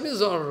previous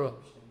service or...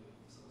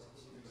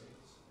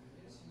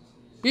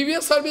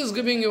 Previous service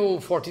giving you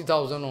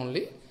 40,000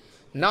 only.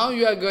 Now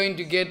you are going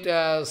to get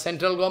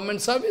central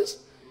government service,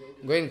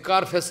 going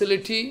car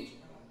facility,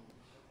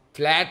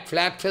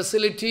 flat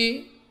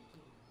facility,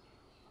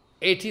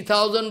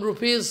 80,000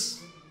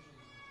 rupees,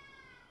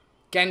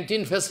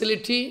 canteen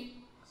facility.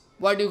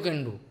 What you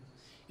can do?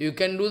 You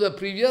can do the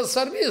previous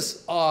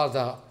service or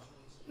the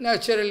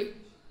naturally.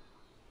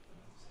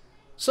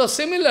 So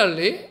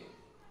similarly,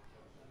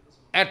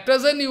 at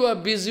present you are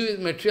busy with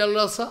material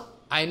rasa,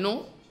 I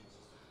know.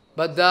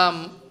 But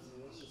the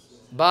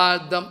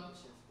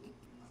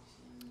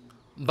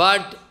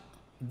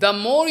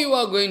more you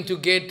are going to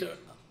get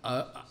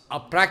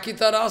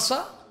aprakita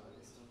rasa,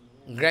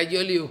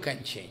 gradually you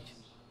can change.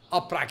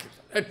 Aprakita,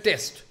 a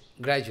test,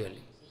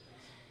 gradually.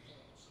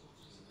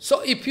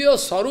 So if your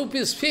sarup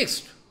is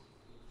fixed,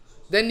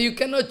 then you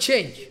cannot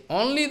change.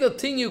 Only the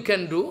thing you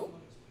can do,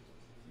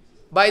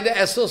 by the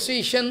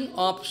association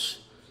of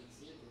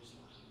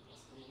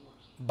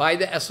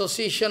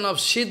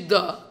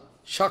Siddha,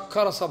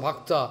 Shakha rasa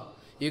bhakta,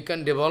 you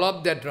can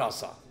develop that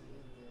rasa.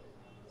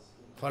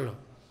 Follow?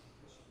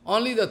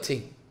 Only the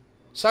thing.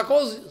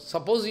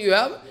 Suppose you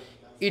have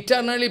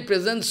eternally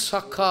present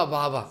Shakha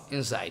bhava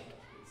inside.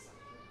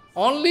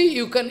 Only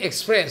you can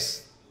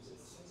express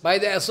by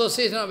the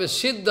association of a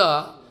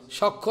Siddha,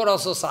 Shakha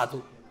rasa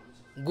sadhu,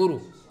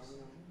 Guru.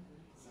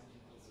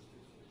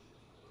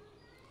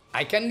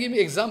 I can give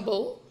you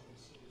example.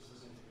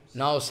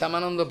 Now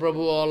ShyamAnanda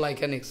Prabhu, all I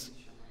can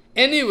explain.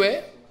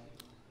 Anyway,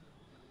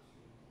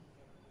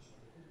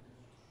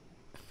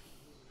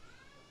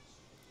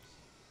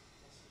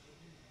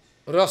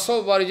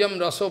 Raso varjam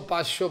raso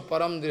pasyo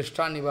param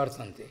drishta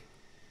nivartante.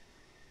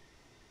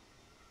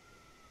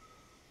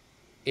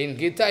 In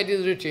Gita it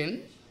is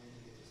written,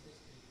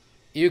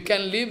 you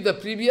can leave the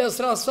previous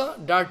rasa,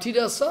 dirty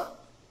rasa.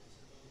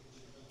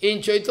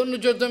 In Chaitanya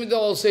Charitamrita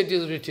also it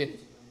is written,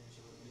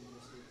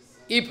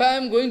 if I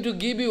am going to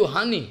give you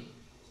honey,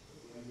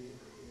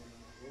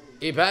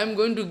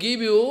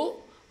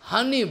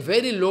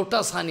 very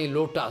lotus honey,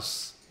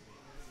 lotus.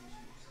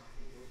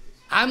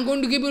 I am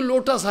going to give you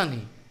lotus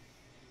honey.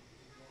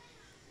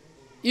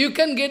 You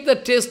can get the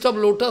taste of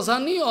lotus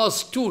honey or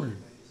stool.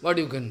 What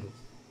you can do?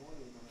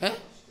 Eh?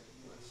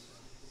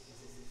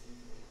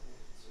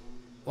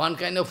 One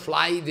kind of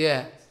fly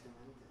there,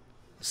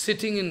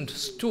 sitting in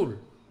stool.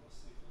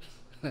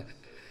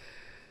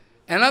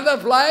 Another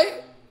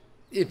fly,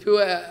 if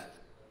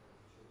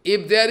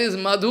there is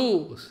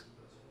madhu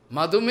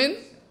means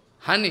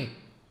honey,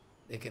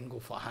 they can go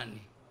for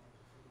honey.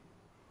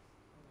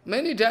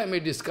 Many times we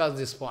discuss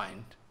this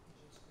point.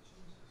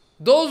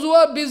 Those who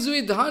are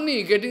busy with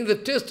honey, getting the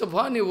taste of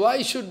honey,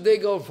 why should they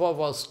go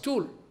for a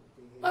stool?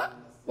 Huh?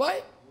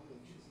 Why?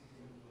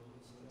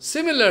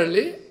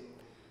 Similarly,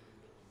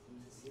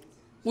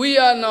 we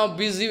are now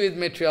busy with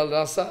material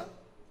rasa.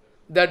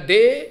 The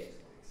day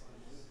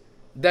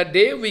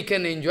we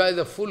can enjoy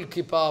the full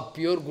kippa of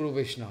pure Guru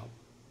Vaishnava,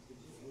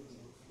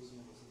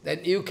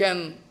 then you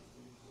can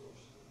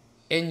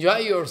enjoy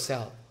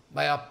yourself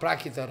by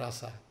aprakita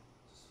rasa.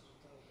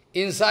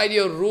 Inside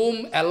your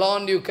room,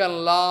 alone, you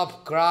can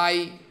laugh,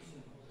 cry,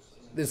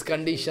 this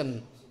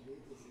condition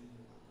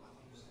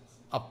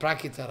of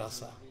prakita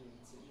rasa.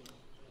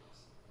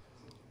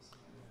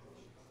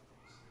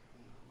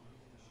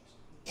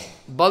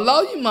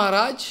 Baladev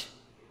Maharaj,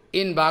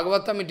 in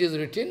Bhagavatam it is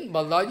written,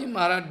 Baladev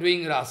Maharaj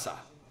doing rasa.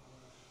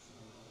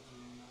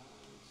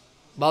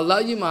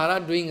 Baladev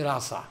Maharaj doing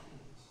rasa.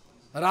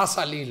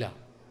 Rasa Leela.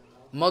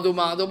 Madhu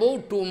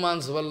Madhavo, 2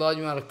 months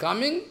Baladev Maharaj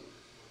coming,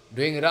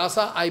 doing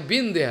rasa. I've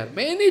been there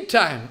many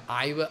times.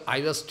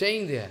 I was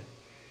staying there.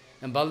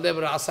 And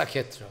Baladev Rasa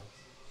Khetra.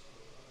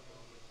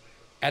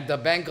 at the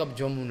bank of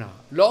Jamuna,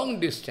 long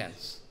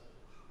distance.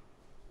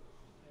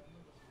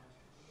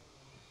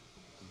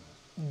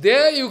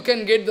 There you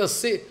can get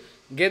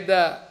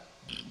the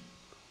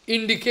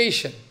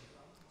indication.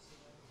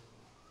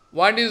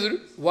 What is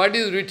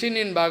written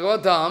in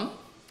Bhagavatam?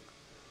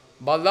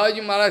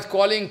 Baladev Maharaj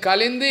calling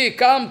Kalindi,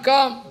 come,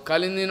 come.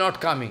 Kalindi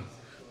not coming.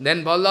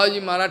 Then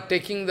Baladev Maharaj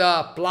taking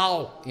the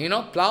plow,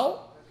 plow.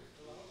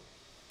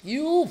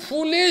 You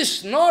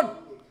foolish,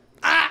 not,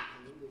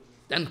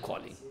 then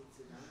calling.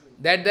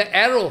 That the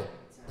arrow,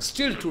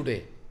 still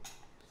today.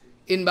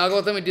 In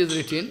Bhagavatam it is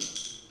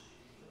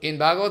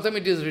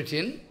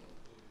written,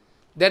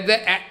 that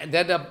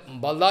the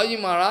Baladev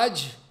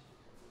Maharaj,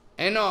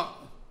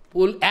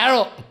 pull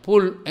arrow,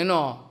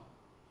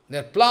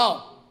 that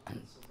plow,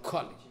 and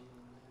calling.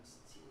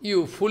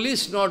 You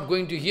foolish, not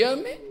going to hear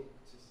me?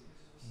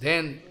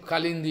 Then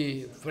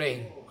Kalindi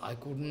praying, I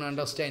couldn't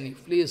understand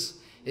it, please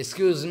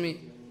excuse me.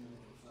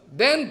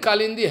 Then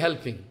Kalindi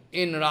helping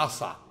in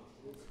Rasa.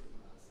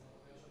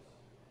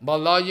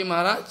 Baladev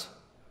Maharaj,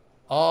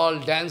 all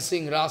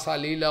dancing Rasa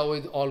Leela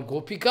with all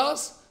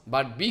gopikas,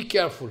 but be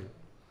careful.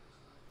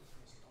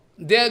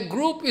 Their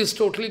group is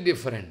totally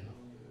different.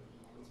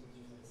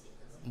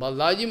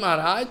 Baladev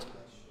Maharaj,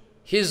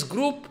 his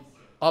group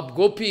of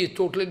gopi is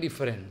totally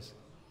different.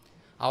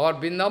 Our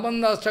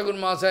Vrindavan Das Thakur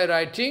Mahasaya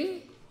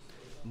writing,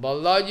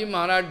 Baladev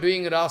Maharaj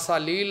doing Rasa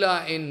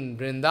Leela in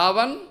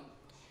Vrindavan,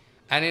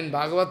 and in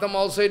Bhagavatam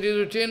also it is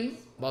written,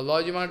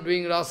 Baladev Maharaj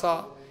doing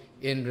Rasa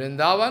in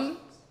Vrindavan,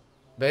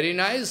 very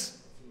nice.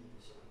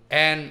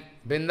 And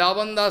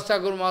Vrindavan Das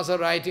Thakur Mahasaya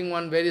writing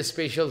one very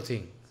special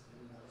thing.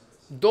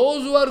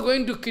 Those who are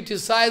going to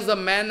criticize the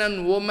man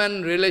and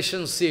woman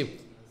relationship,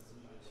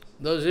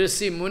 those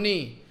Rishi,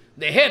 Muni,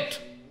 they hate.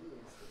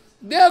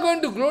 They are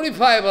going to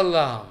glorify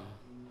Balaram.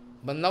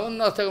 Vrindavan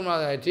Das Thakur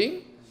Mahasaya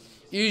writing,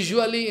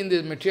 usually in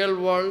this material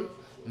world,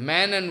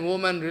 man and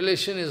woman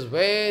relation is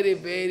very,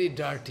 very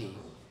dirty.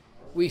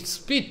 We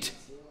spit.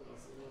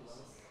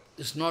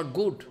 It's not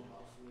good.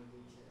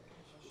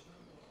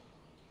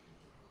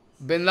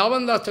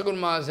 Vrindavan Das Thakur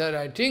Mahasaya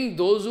writing,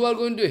 those who are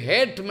going to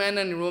hate man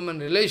and woman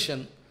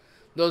relation,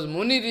 those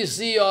Muni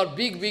Rishi or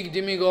big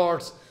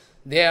demigods,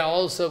 they are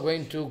also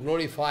going to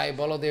glorify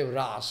Baladev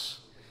Ras.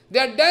 They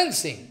are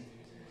dancing.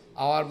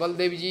 Our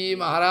Baldevji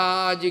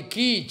Maharaj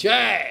ki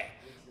jai.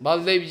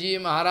 Baldevji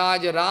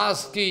Maharaj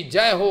Ras ki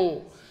jai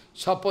ho.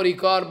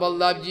 Saparikar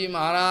Baldevji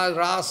Maharaj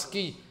Ras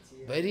ki.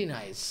 Very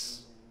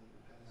nice.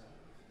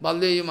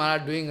 Baldevji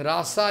Maharaj doing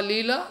Rasa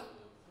Leela.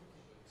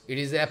 It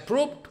is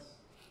approved.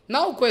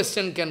 Now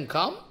question can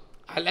come.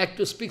 I like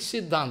to speak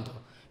Siddhanta.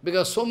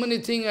 Because so many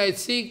things I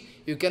seek,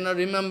 you cannot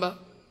remember.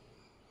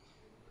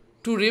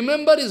 To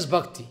remember is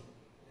bhakti.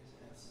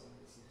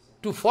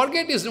 To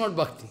forget is not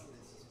bhakti.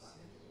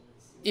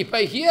 If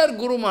I hear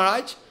Guru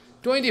Maharaj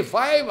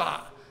 25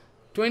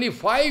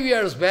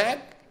 years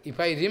back, if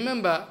I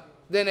remember,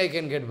 then I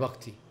can get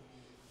bhakti.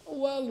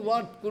 Well,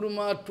 what Guru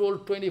Maharaj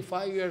told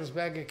 25 years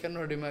back, I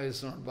cannot remember,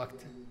 it's not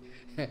bhakti.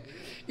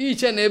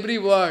 Each and every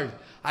word,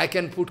 I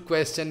can put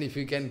question if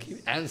you can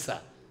give answer.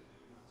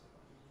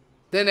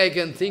 Then I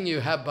can think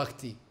you have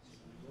bhakti.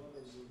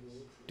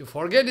 To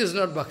forget is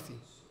not bhakti.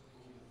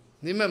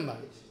 Remember.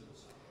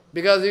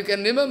 Because you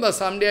can remember,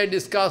 someday I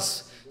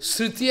discussed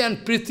Sriti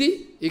and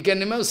Priti. You can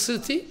remember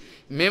Sriti,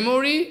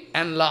 memory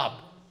and love.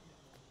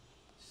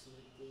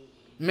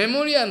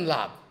 Memory and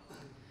love.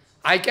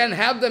 I can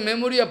have the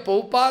memory of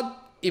Prabhupada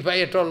if I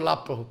at all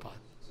love Prabhupada.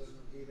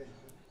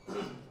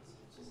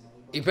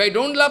 If I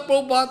don't love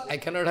Prabhupada, I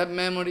cannot have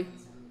memory.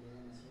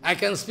 I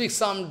can speak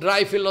some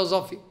dry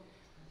philosophy.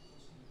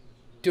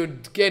 To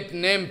get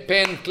name,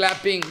 pen,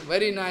 clapping,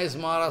 very nice,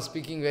 Maharaj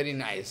speaking very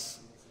nice.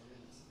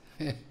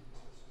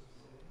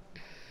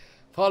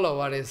 Follow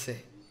what I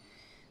say.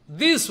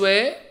 This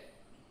way,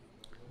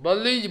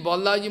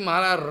 Baladev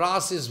Maharaj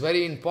Ras is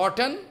very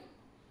important,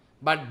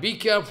 but be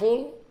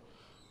careful.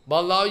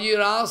 Baladev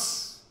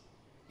Ras,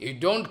 you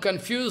don't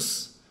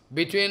confuse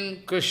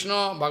between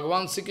Krishna,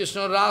 Bhagavan Sri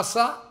Krishna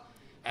Rasa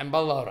and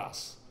Baladev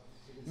Ras.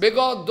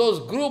 Because those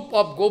group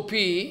of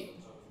gopi,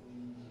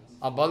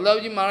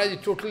 Baladev Maharaj is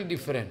totally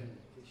different.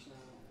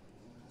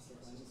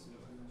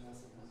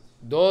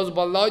 Those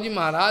Baladev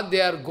Maharaj,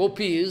 they are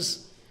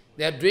gopis,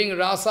 they are doing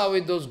rasa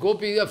with those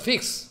gopis, they are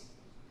fixed.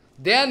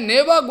 They are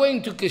never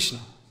going to Krishna.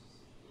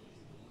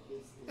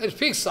 It's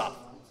fixed up.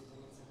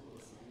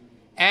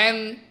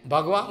 And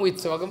Bhagavan,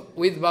 with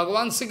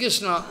Bhagavan Sri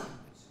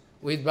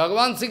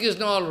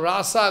Krishna, all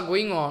rasa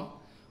going on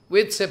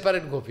with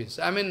separate gopis,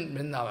 I mean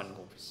Vrindavan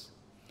gopis.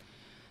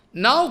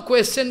 Now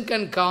question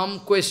can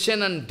come,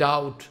 question and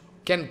doubt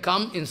can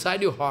come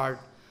inside your heart.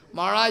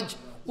 Maharaj,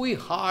 we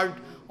heard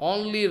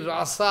only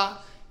rasa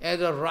as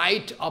a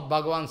right of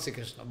Bhagavan Sri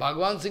Krishna.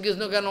 Bhagavan Sri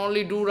Krishna can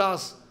only do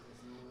rasa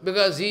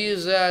because he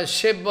is a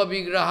Shebba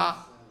Vigraha.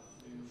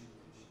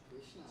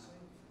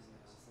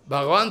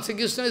 Bhagavan Sri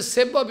Krishna is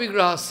Sebba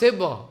Vigraha,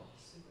 Sebba.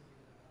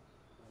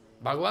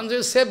 Bhagavan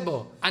is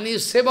Sebba and he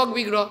is Sebak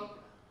Vigraha.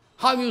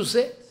 How you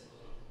say?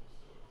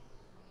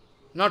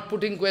 Not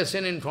putting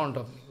question in front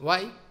of me.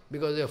 Why?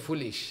 Because they are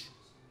foolish.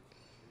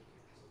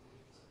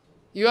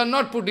 You are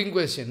not putting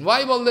question.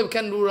 Why Baladev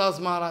can do Ras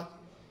Maharaj?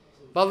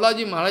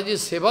 Balaji Maharaj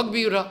is Sevak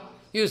Vigra.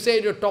 You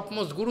say the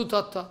topmost Guru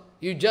Tattva.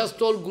 You just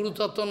told Guru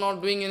Tattva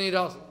not doing any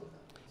Ras.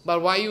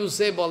 But why you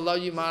say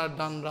Balaji Maharaj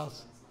done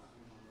Ras?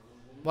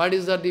 What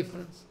is the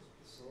difference?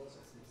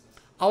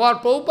 Our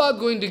Prabhupada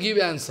going to give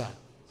answer.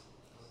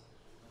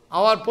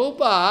 Our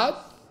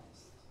Prabhupada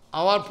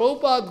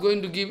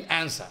going to give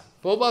answer.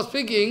 Prabhupada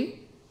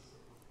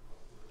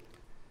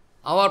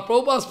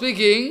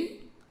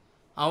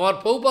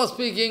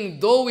speaking,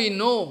 though we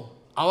know,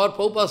 our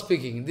Prabhupada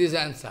speaking, this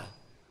answer.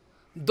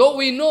 Though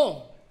we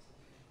know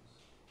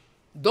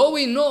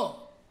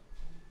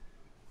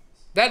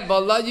that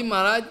Balaji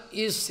Maharaj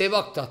is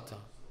Sevak Tattva,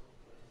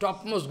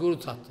 topmost Guru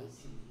Tattva,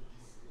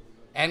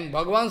 and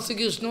Bhagavan Sri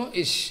Krishna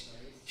is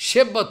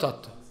Shebba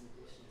Tattva,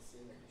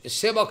 is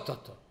Sevak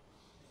Tattva.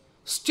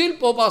 Still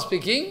Prabhupada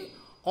speaking,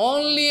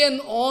 only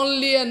and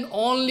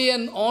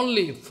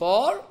only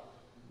for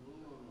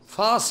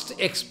fast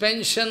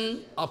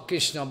expansion of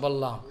Krishna,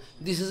 Balaram.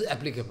 This is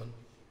applicable.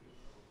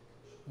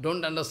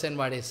 Don't understand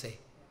what I say.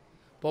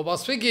 Prabhupada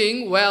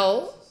speaking,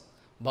 well,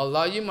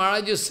 Balaji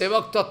Maharaj is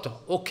Sevak Tattva,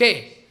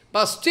 okay.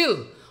 But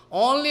still,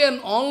 only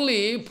and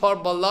only for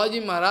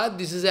Balaji Maharaj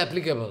this is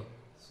applicable.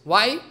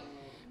 Why?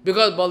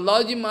 Because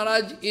Balaji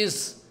Maharaj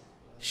is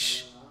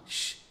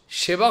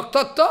Sevak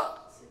Tattva,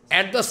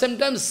 at the same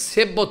time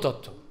Sebba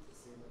Tattva.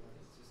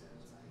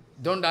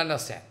 Don't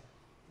understand.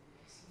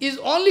 Is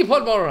only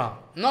for Balaram,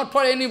 not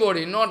for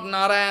anybody, not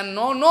Narayan,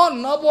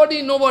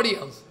 nobody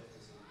else.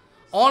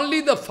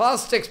 Only the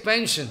fast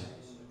expansion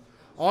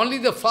of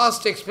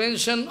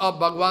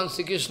Bhagavan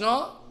Sri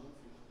Krishna.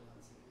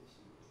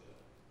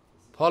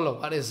 Follow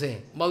what I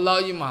say,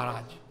 Balaji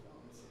Maharaj.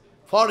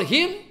 For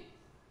him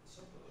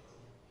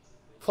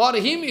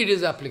it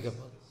is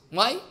applicable.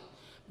 Why?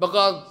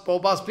 Because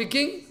Prabhupada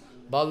speaking,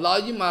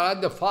 Balaji Maharaj,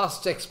 the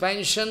fast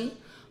expansion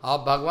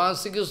of Bhagavan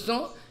Sri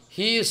Krishna,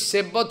 he is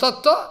Sebba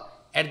Tattva,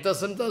 at the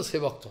same time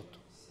Sevak Tattva.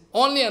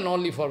 Only and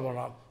only for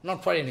Balaram,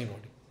 not for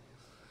anybody.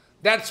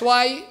 That's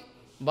why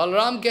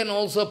Balaram can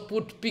also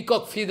put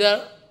peacock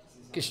feather,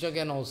 Krishna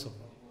can also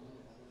put.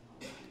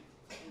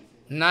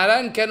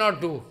 Narayan cannot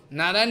do.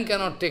 Narayan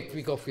cannot take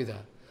peacock feather.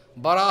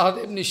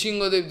 Barahadev,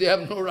 Nishingadev, they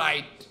have no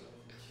right.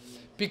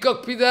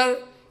 Peacock feather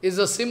is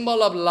a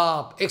symbol of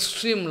love,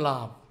 extreme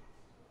love.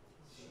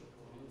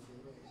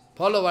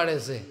 Follow what I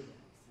say.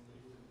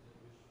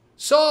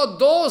 So,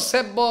 though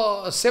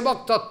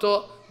Sevak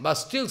Tattva, but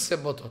still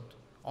Sebba Tattva,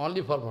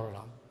 only for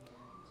Balaram.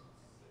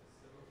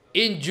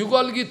 In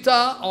Jugal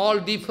Gita, all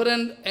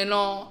different,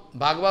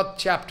 Bhagavad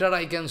chapter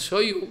I can show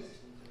you.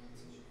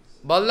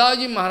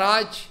 Balaji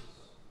Maharaj,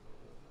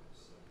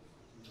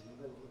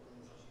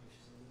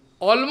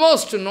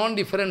 almost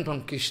non-different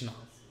from Krishna.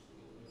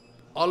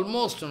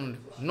 Almost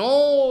non-different.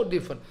 No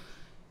different.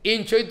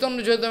 In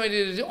Chaitanya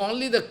Charitamrita,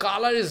 only the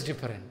color is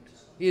different.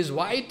 He is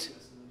white,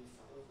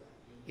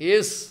 he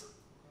is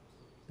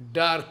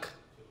dark,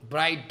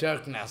 bright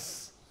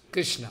darkness,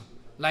 Krishna,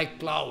 like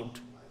cloud,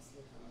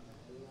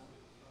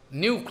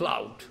 new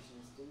cloud,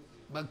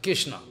 but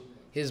Krishna,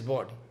 his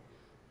body.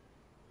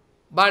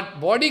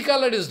 But body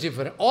color is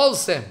different, all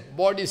same,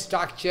 body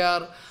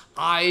structure,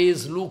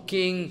 eyes,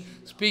 looking,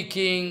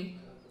 speaking,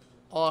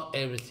 or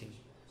everything.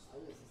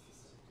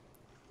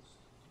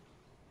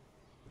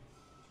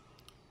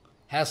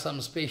 Has some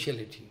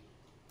speciality.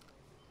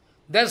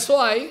 That's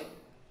why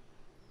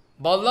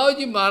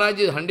Balaji Maharaj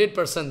is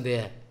 100%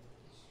 there.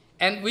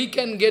 And we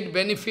can get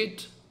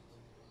benefit,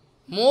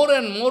 more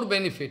and more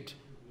benefit,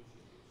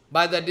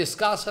 by the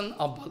discussion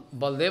of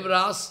Baladev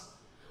Ras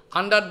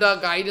under the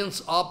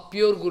guidance of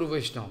pure Guru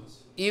Vaishnava.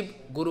 If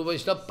Guru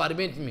Vaishnava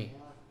permit me,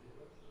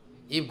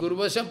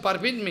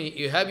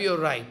 you have your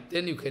right,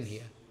 then you can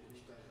hear.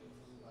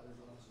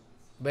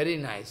 Very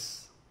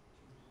nice.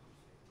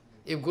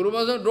 If Guru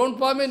Vaishnava don't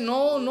permit,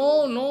 no,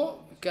 you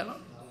cannot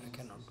do.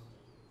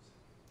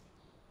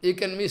 You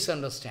can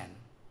misunderstand.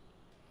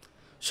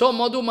 So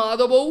Madhu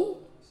Madhavu,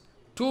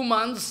 2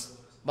 months,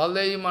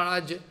 Baladev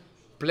Maharaj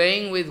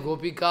playing with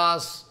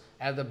Gopikas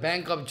at the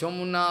bank of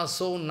Jamuna,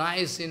 so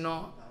nice,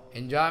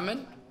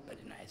 enjoyment,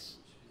 very nice.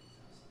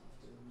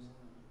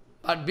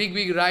 But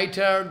big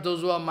writer,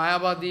 those who are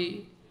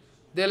Mayavadi,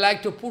 they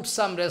like to put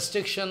some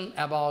restriction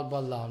about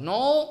Baladev.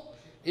 No,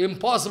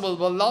 impossible,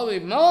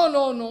 Baladev,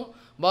 no.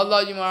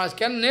 Baladev Maharaj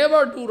can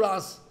never do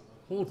Ras.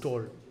 Who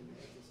told?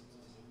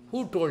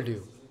 Who told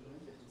you?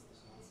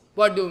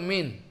 What do you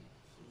mean?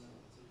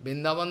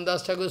 Vrindavan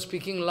Das Thakur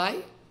speaking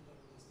lie?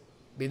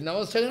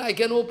 Vrindavan Das Thakur, I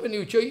can open,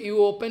 you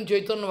open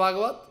Chaitanya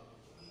Bhagavat,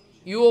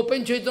 you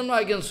open Chaitanya,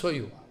 I can show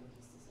you.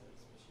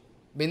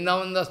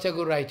 Vrindavan Das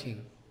Thakur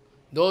writing.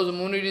 Those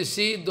Muni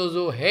Rishi, those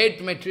who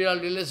hate material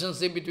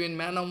relationship between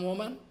man and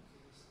woman,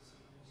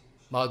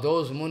 but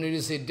those Muni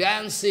Rishi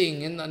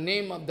dancing in the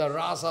name of the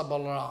Rasa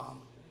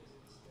Balaram.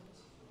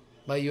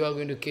 But you are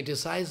going to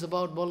criticize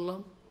about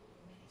Balaram?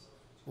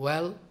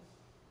 Well,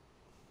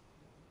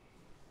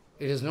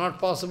 it is not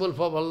possible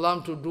for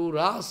Balaram to do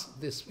Ras,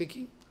 this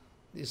way.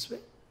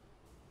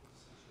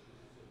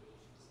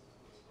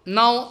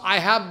 now I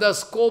have the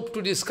scope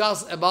to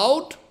discuss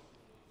about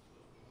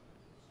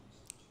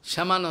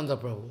ShyamAnanda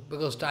Prabhu,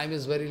 because time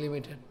is very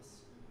limited.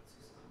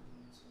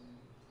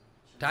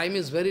 Time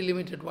is very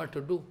limited, what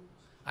to do?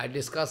 I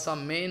discuss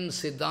some main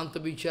Siddhanta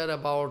Vichar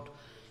about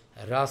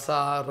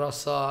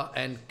Rasa,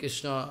 and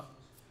Krishna,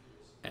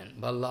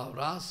 and Baladev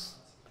Ras.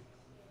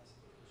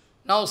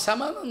 Now,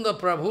 ShyamAnanda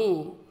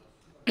Prabhu,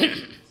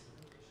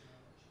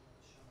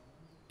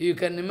 you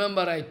can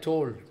remember I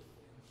told,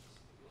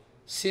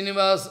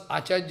 Srinivas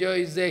Acharya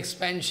is the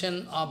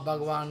expansion of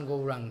Bhagavan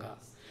Gauranga.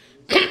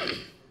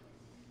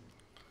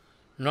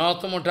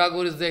 Narottama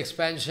Thakur is the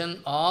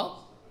expansion of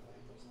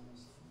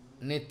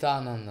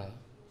Nityananda.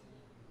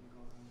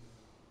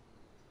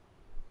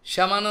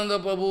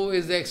 ShyamAnanda Prabhu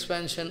is the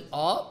expansion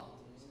of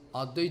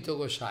Advaita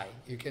Gosai.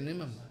 You can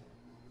remember.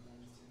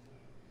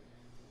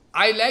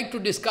 I like to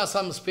discuss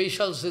some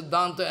special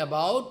Siddhanta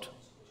about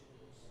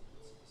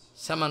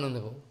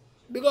ShyamAnanda Prabhu.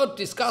 Because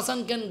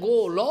discussion can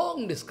go,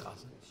 long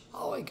discussion.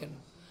 How I can?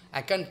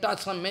 I can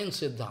touch some main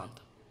Siddhanta.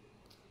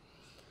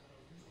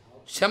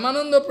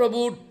 ShyamAnanda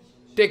Prabhu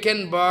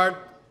taken birth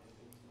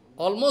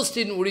almost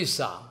in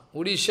Odisha.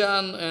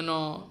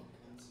 Odisha,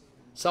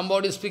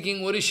 somebody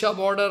speaking Odisha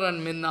border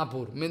and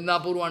Midnapur.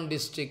 Midnapur, one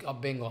district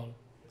of Bengal.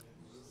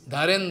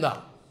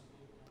 Dharenda,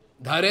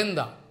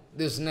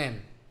 this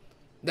name,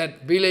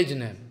 that village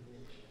name.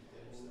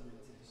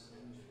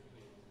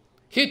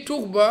 He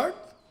took birth,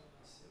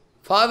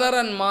 father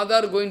and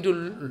mother going to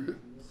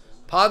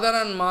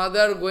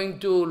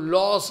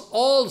lose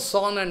all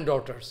son and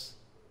daughters.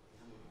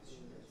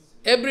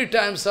 Every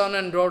time son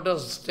and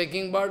daughters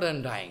taking birth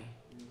and dying.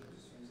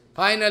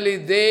 Finally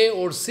they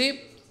worship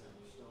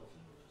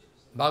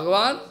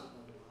Bhagavan,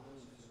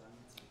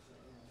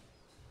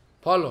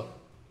 follow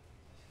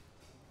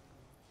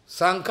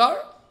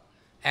Shankar,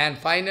 and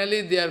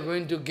finally they are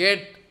going to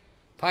get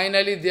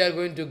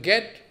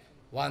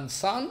one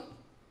son.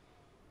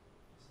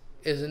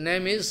 His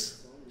name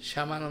is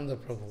ShyamAnanda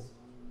Prabhu.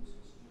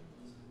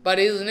 But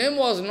his name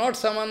was not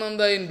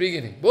ShyamAnanda in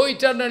beginning, though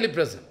eternally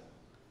present.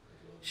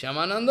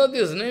 ShyamAnanda,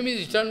 this name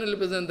is eternally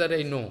present, that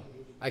I know.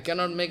 I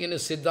cannot make any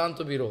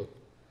Siddhanta Virod.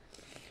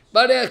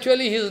 But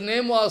actually his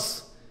nickname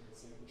was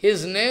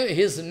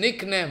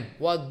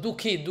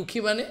Dukhi.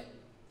 Dukhi mane?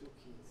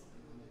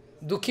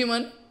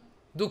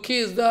 Dukhi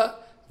is the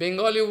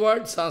Bengali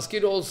word,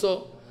 Sanskrit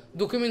also.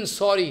 Dukhi means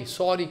sorry.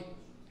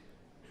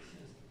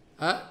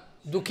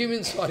 Dukhi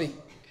means sorry.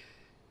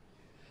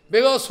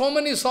 Because so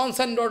many sons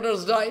and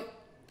daughters die.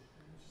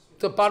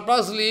 So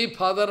purposely,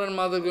 father and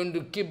mother are going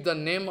to keep the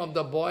name of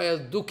the boy as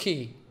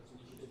Dukhi.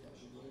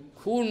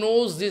 Who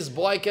knows this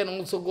boy can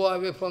also go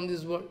away from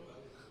this world?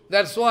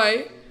 That's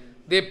why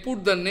they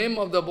put the name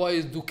of the boy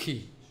as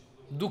Dukhi.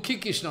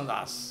 Dukhi Krishna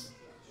Ras.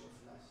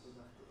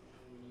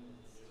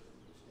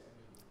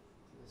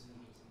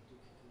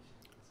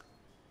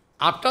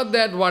 After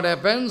that, what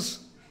happens?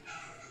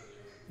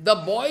 The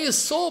boy is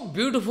so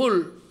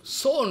beautiful,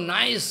 so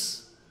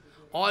nice.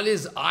 All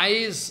his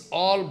eyes,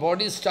 all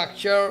body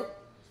structure,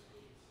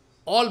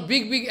 all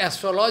big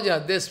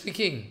astrologers, they're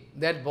speaking.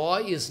 That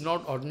boy is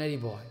not ordinary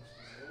boy.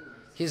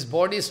 His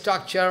body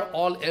structure,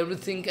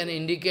 everything can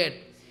indicate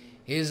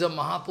he is a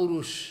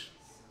Mahapurush.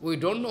 We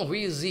don't know who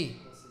is he.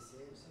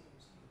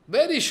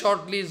 Very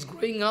shortly he is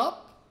growing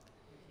up,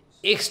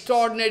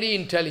 extraordinary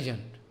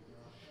intelligent.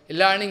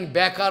 Learning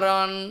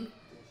Bhakaran,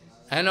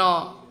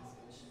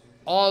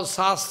 all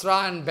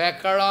Shastra and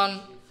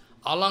Bhakaran,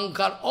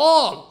 Alankar,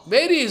 all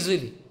very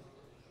easily,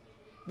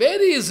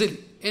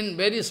 in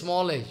very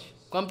small age,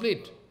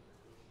 complete.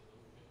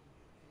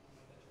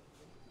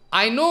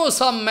 I know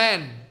some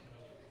man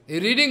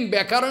reading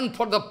Bhakaran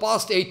for the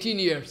past 18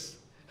 years,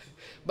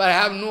 but I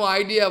have no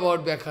idea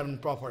about Bhakaran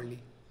properly.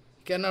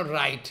 Cannot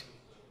write.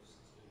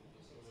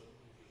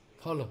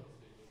 Follow.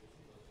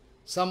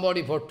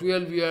 Somebody for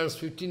 12 years,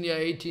 15 years,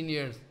 18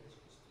 years.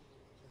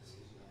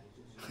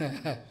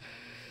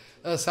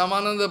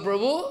 ShyamAnanda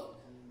Prabhu,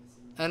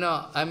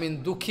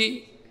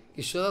 Dukhi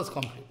Krishnadas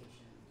complete.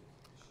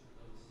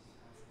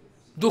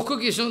 Dukhi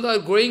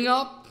Krishnadas growing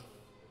up,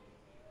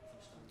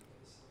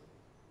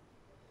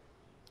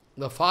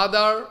 the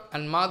father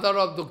and mother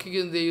of Dukhi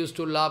Krishnadas, they used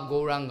to love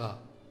Gauranga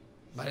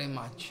very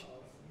much.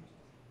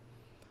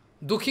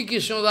 Dukhi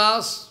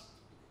Krishnadas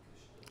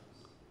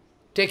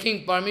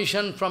taking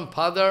permission from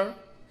father.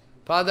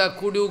 Father,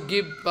 could you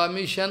give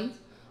permission?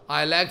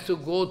 I like to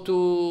go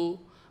to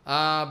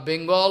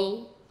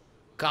Bengal,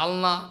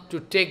 Kalna, to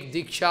take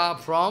Diksha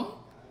from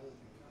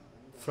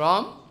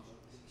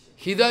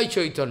Hidai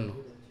Chaitanya.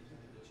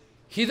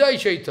 Hidai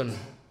Chaitanya.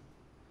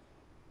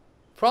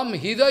 From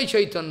Hidai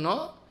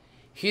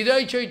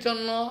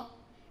Chaitanya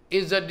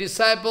is a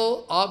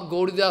disciple of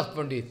Gauridas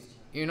Pandit.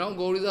 You know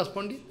Gauridas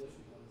Pandit?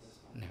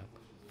 No.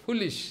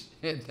 Foolish.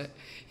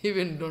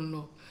 Even don't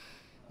know.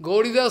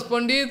 Gauridas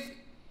Pandit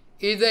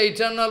is the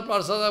eternal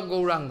Parsad of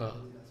Gauranga.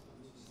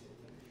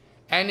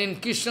 And in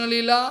Krishna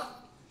Lila,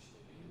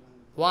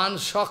 one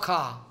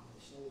Shakha,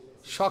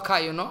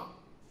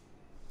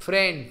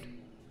 friend.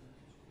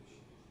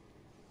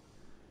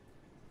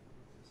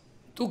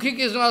 Tukhi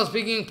Krishna was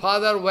speaking,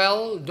 Father,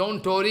 well,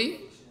 don't worry.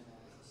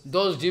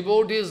 Those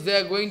devotees,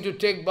 they are going to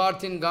take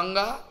birth in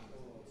Ganga.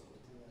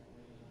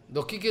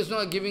 Tukhi Krishna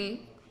was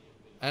giving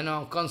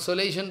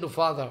consolation to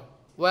Father.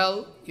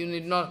 Well, you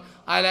need not,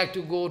 I like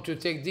to go to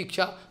take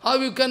Diksha. How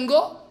you can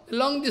go?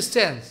 Long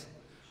distance.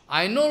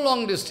 I know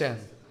long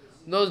distance.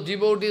 Those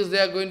devotees, they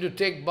are going to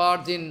take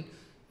birth in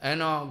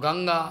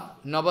Ganga,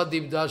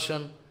 Navadip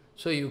Darshan.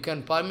 So you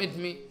can permit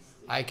me.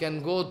 I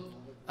can go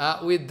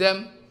with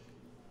them.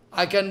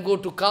 I can go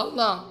to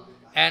Kalna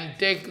and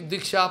take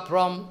Diksha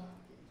from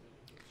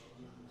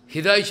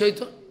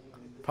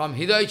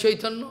Hidaya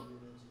Chaitanya,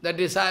 the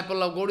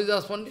disciple of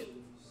Gauridas Pandit.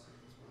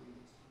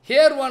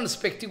 Here one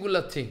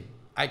spectacular thing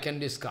I can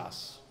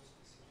discuss.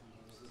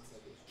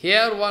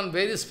 Here one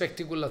very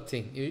spectacular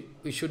thing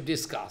we should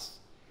discuss.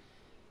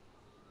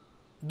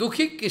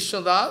 Dukhi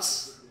Krishna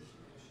Das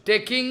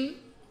taking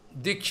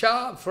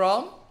Diksha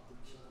from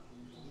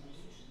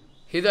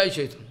Hidaya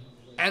Chaitanya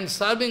and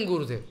serving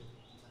Gurudev.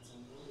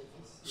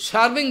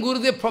 Serving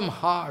Gurudev from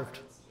heart.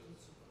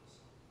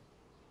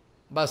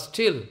 But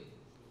still,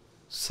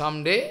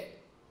 someday,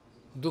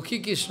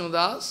 Dukhi Krishna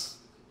Das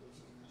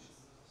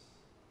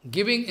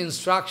giving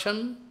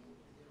instruction,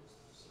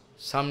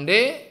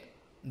 someday,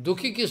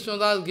 Dukhi Krishna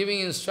Das giving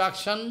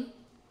instruction,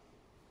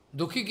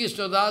 Dukhi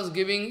Krishna Das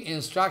giving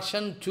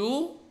instruction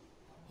to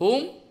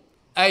whom?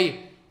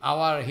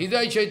 Our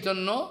Hidaya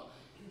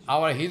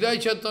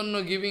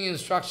Chaitanya giving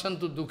instruction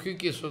to Dukhi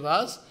Krishna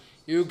Das,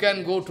 you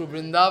can go to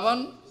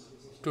Vrindavan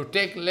to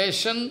take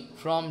lesson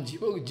from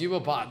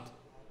Jivapad.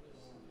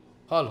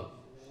 Follow.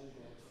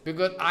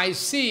 Because I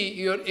see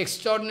your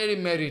extraordinary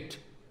merit.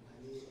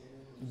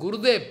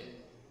 Gurudev,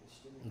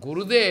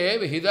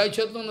 Hidaya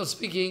Chaitanya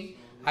speaking,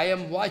 I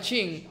am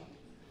watching,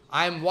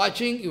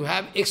 you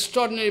have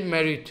extraordinary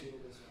merit.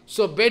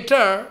 So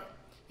better,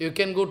 you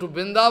can go to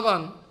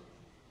Vrindavan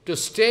to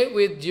stay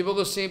with Jiva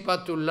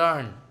Goswami to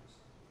learn.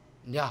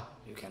 Yeah,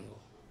 you can go.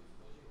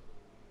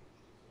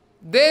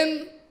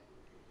 Then,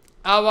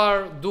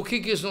 our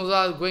Dukhi Krishna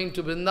Das going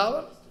to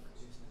Vrindavan.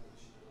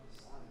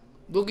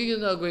 Dukhi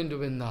Krishna going to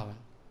Vrindavan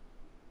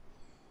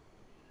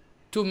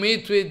to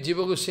meet with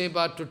Jiva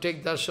Goswami to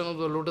take darshan of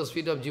the lotus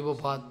feet of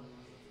Jivapad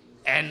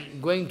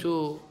and going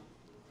to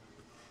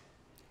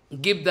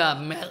give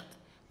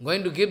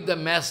the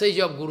message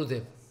of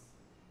Gurudev.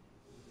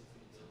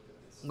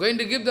 Going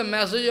to give the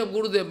message of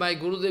Gurudev. My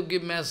Gurudev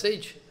give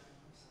message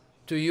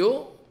to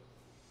you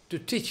to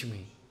teach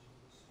me.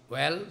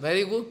 Well,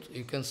 very good.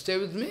 You can stay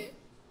with me.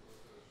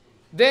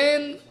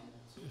 Then,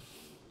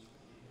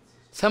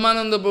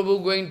 ShyamAnanda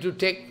Prabhu going to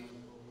take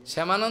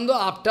ShyamAnanda,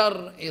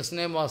 after his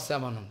name was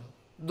ShyamAnanda.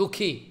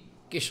 Dukhi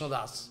Krishna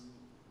Das.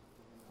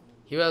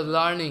 He was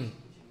learning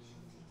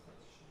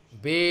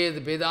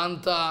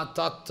Vedanta,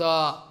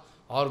 Tattva,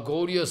 or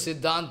Gauriya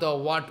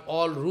Siddhanta, what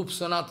all Rup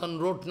Sanatan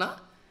wrote, na?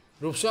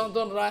 Rup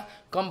Sanatan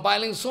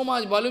compiling so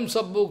much volumes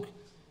of book,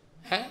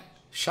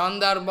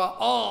 Shandarbha,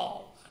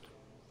 all.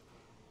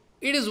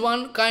 It is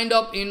one kind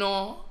of,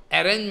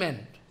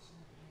 arrangement.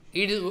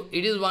 It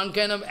is one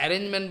kind of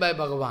arrangement by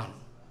Bhagavan.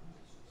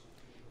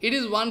 It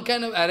is one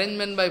kind of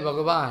arrangement by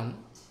Bhagavan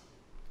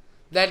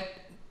that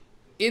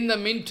in the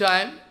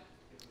meantime,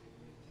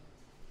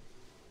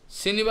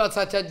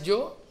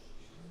 Srinivasacharya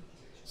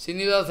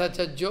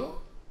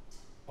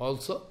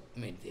also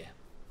made there.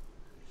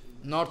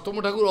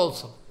 Narottam Thakur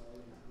also.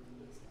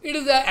 It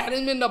is the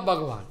arrangement of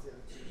Bhagavan.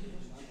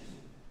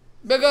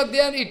 Because they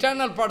are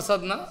eternal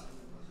Padsadna.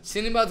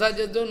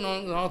 Srinivasacharya,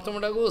 Narottam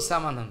Thakur,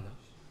 ShyamAnanda.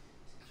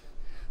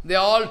 They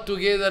are all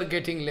together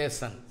getting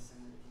lesson.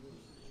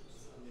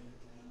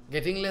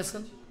 Getting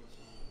lesson?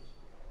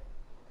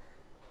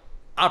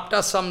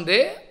 After some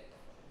day,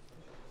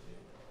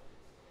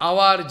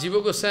 our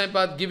Jiva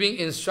Goswami giving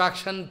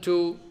instruction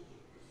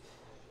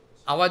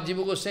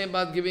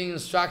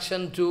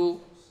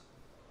to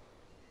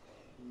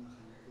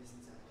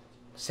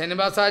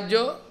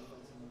Srinivasacharya,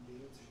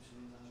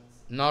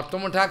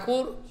 Narottam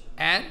Thakur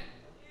and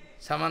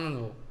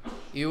ShyamAnanda.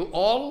 You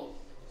all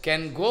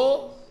can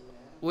go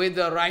with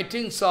the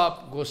writings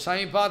of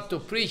Goswami to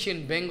preach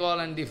in Bengal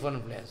and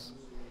different places.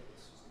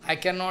 I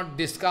cannot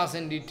discuss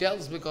in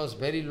details because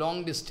very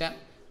long distance.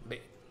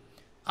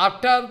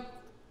 After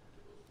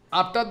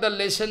the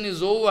lesson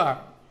is over,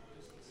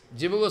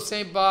 Jiva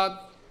Goswami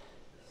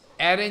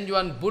arranged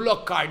one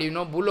bullock cart,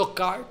 bullock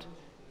cart,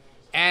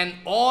 and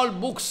all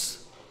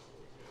books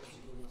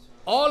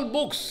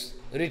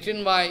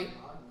written by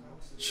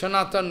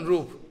Sanatan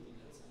Rup,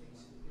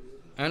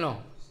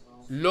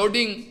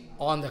 loading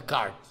on the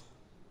cart,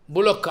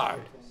 bullock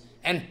cart,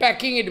 and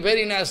packing it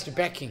very nicely,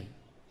 packing.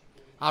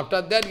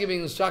 After that,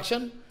 giving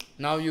instruction,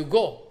 now you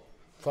go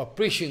for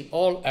preaching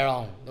all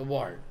around the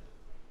world.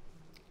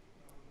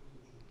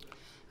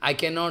 I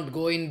cannot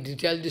go in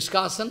detailed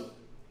discussion,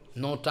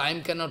 no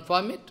time cannot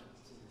permit.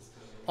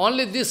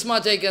 Only this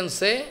much I can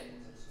say,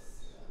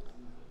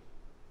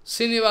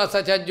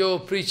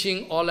 Srinivasacharya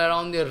preaching all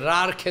around the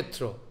Rar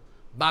Khetra,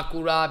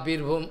 Bakura,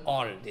 Birbhum,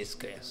 all this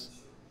case.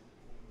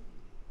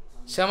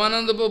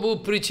 ShyamAnanda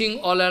Prabhu preaching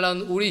all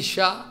around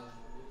Urisha,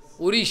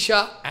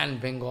 Odisha and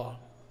Bengal.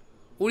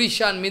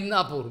 Odisha and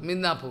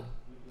Midnapur.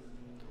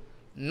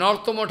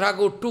 Narottam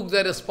Thakur took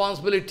the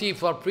responsibility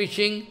for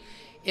preaching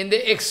in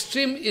the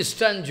extreme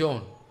eastern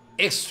zone.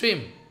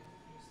 Extreme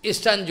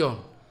eastern zone.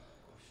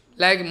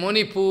 Like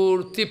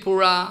Manipur,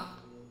 Tripura,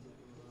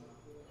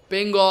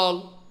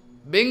 Bengal.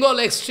 Bengal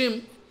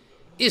extreme,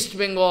 East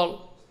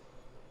Bengal,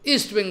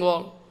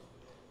 Narottam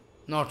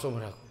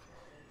Thakur.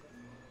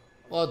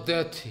 Oh,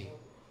 dirty.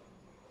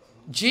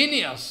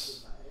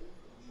 Genius,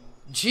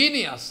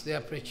 they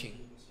are preaching.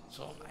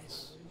 So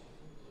nice.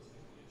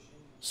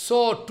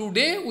 So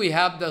today we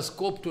have the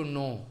scope to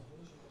know.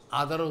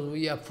 Otherwise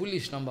we are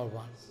foolish, number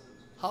one.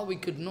 How we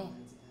could know?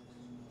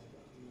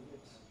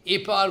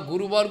 If our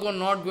Guru Varga are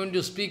not going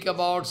to speak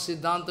about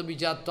Siddhanta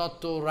Vichar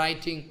Tattva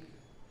writing,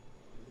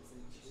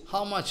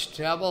 how much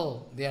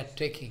trouble they are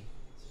taking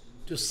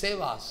to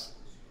save us.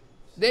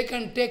 They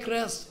can take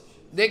rest.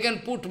 They can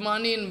put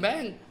money in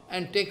bank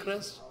and take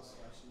rest.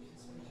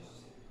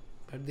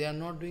 But they are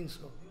not doing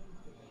so.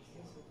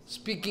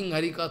 Speaking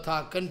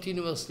Harikatha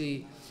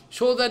continuously,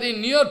 so that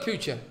in near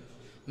future,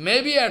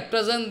 maybe at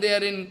present they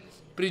are in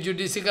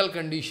prejudicial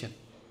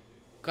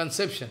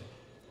conception.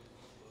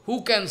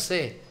 Who can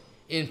say?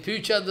 In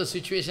future the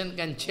situation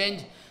can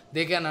change,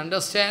 they can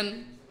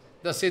understand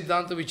the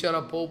Siddhanta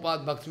Vichara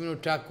Prabhupada,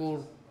 Bhaktivinoda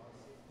Thakur,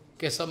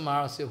 Keshav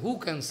Maharaj. Who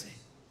can say?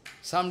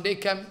 Someday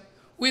come.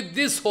 With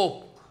this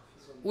hope,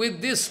 with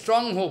this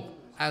strong hope,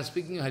 I am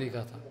speaking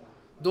Harikatha.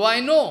 Though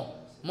I know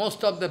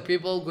most of the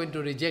people going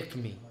to reject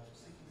me.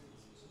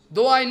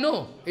 Though I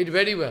know it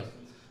very well.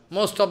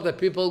 Most of the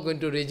people going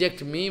to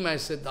reject me, my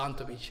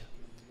Siddhanta Vichara.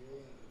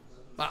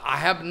 But I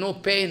have no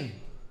pain.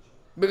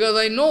 Because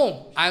I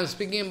know I am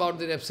speaking about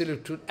the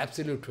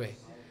absolute way.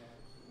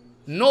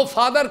 No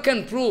father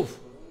can prove.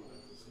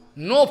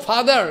 No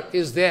father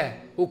is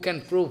there who can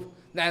prove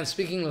that I am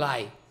speaking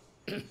lie.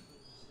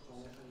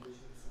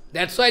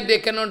 That's why they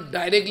cannot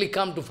directly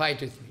come to fight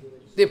with me.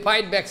 They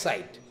fight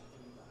backside.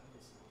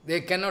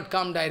 They cannot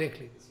come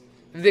directly.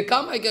 If they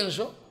come, I can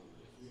show.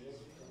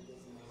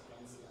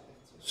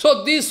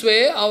 So this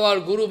way, our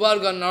Guru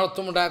Varga,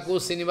 Narottam Thakur,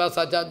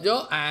 Srinivasa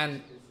Acharya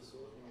and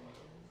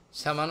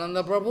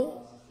ShyamAnanda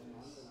Prabhu,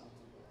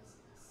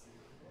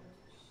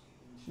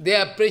 they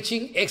are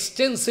preaching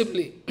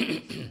extensively.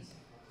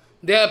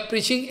 They are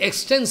preaching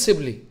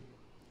extensively.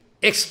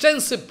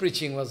 Extensive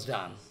preaching was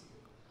done.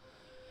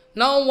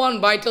 Now one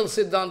vital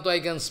Siddhanta I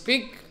can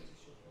speak.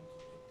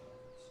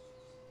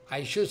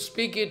 I should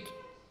speak it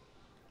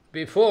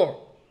before.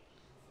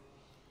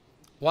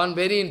 One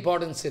very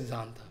important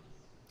Siddhanta.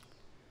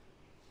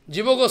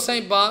 Jiva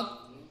Goswami Pad,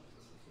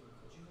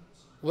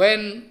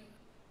 when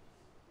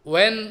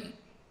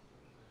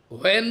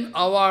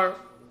our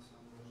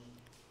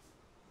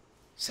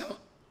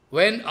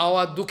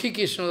Dukhi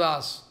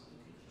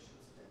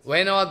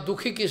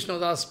Krishna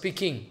Ras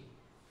speaking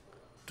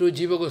to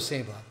Jiva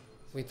Goswami Pad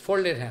with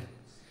folded hand,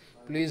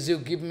 please you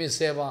give me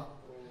seva,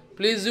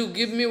 please you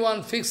give me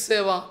one fixed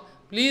seva,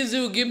 please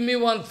you give me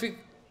one fixed.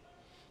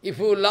 If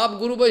you love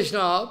Guru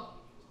Vaishnava,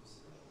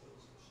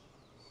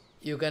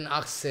 you can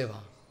ask seva.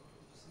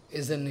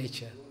 Is the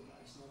nature.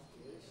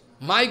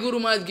 My Guru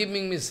Maharaj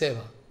giving me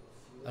seva,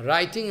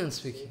 writing and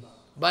speaking,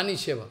 Bani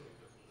Seva,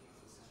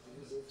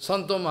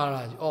 Santo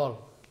Maharaj,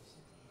 all.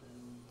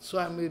 So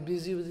I am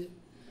busy with it.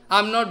 I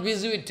am not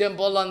busy with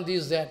temple and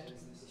this, that.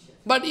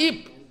 But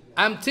if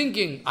I am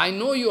thinking, I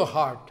know your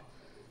heart.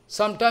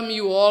 Sometimes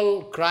you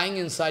all crying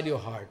inside your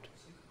heart.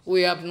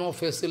 We have no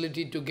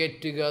facility to get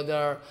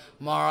together.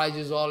 Maharaj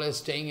is always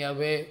staying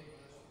away.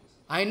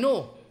 I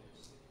know.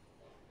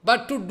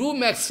 But to do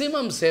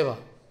maximum seva,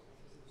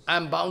 I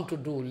am bound to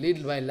do,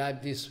 lead my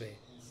life this way.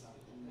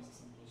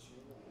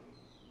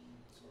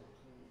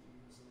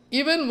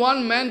 Even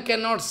one man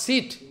cannot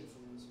sit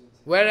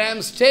where I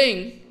am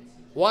staying.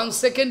 1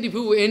 second if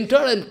you enter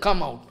and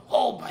come out.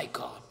 Oh my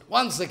God,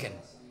 1 second.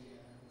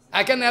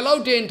 I can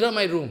allow to enter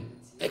my room.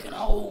 I can,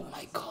 oh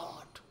my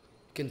God,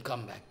 can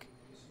come back.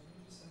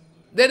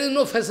 There is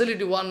no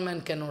facility, one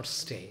man cannot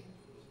stay.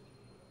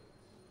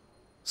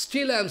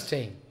 Still I am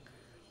staying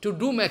to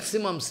do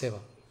maximum seva.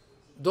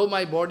 Though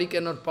my body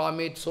cannot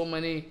permit so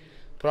many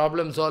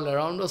problems all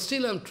around, but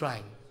still I am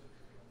trying.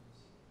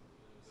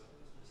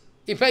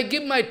 If I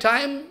give my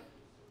time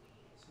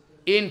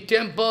in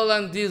temple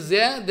and this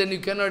there, then you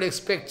cannot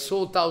expect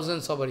so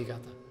thousands of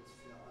Harikatha.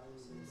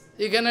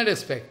 You cannot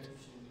expect.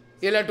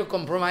 You'll have to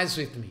compromise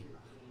with me.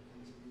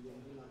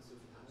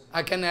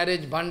 I can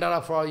arrange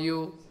bandara for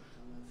you.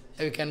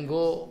 You can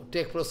go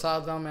take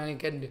prasadam and you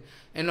can,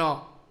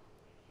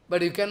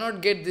 But you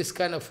cannot get this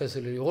kind of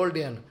facility. Hold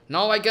on.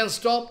 Now I can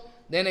stop,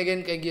 then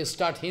again I can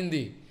start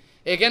Hindi.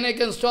 Again I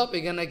can stop,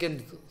 again I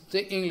can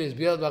say English,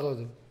 Brihad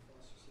Bhagavatamrita.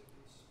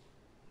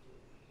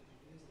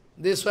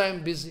 This is why I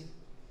am busy.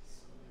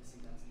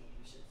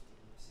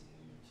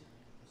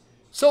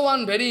 So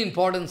one very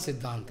important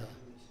Siddhanta.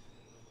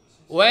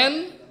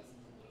 When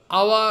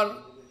our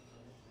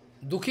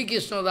Dukhi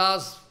Krishna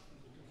Ras,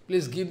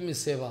 please give me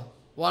seva,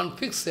 one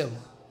fixed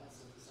seva.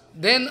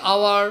 Then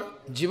our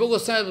Jiva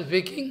Goswami was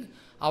speaking,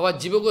 our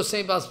Jiva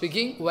Goswami was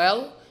speaking,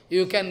 well,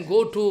 you can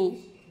go to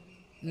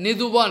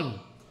Nidhuvan,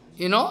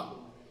 you know?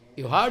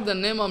 You heard the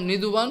name of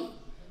Nidhuvan?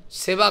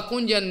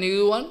 Sevakunj and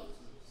Nidhuvan?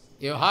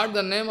 You heard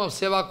the name of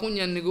Sevakunj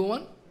and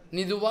Nidhuvan?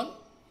 Nidhuvan?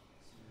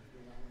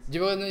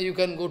 Jiva Goswami, you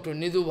can go to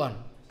Nidhuvan,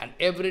 and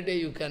every day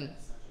you can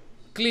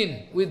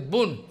clean with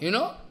boon, you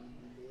know?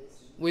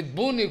 With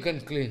boon you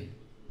can clean.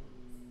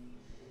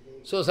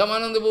 So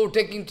ShyamAnanda Prabhu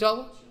taking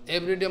trouble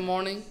every day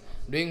morning,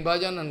 doing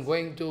bhajan and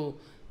going to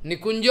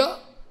Nikunja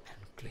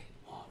and clean,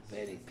 oh,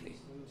 very clean.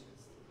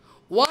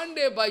 One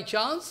day by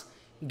chance,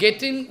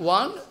 getting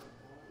one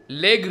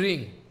leg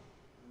ring,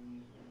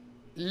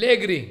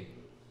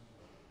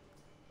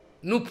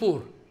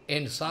 Nupur.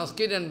 In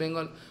Sanskrit and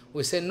Bengal,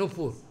 we say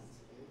Nupur.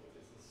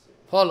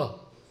 Follow.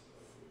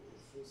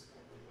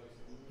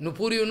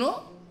 Nupur, you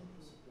know?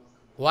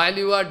 While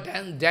you are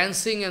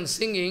dancing and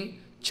singing,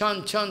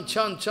 chan, chan,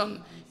 chan,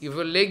 chan, if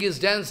your leg is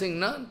dancing,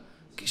 no?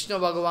 Krishna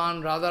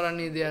Bhagavan,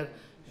 Radharani, they are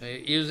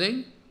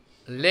using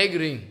leg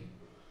ring.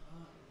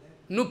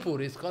 Nupur,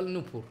 it's called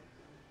Nupur.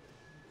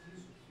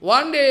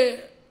 One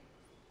day,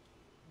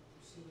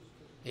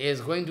 he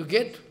is going to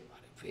get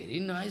very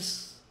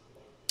nice.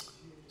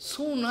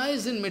 So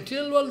nice in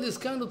material world, this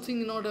kind of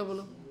thing is not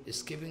available.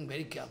 He's keeping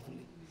very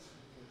carefully.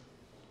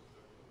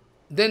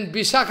 Then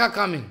Vishakha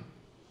coming.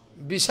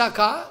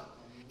 Vishakha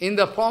in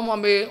the form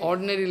of an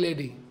ordinary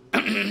lady.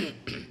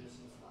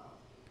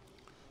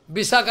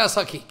 Vishakha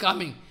Sakhi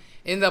coming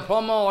in the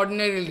form of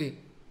ordinary lady.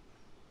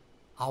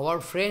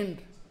 Our friend,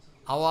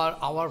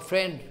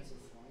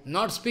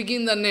 not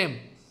speaking the name.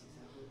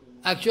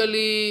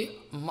 Actually,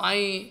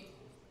 my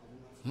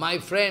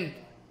friend,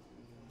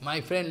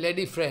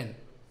 lady friend,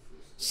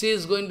 she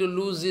is going to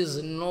lose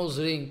his nose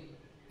ring,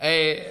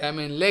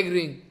 leg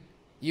ring.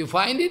 You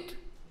find it?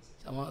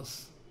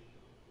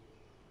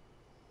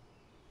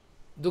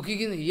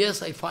 Dukhi,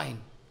 yes, I find.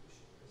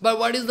 But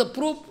what is the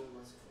proof?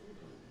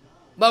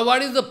 But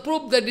what is the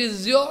proof that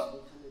is your?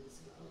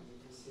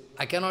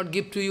 I cannot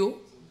give to you.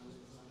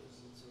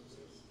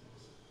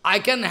 I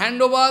can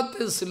hand over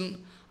this.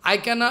 I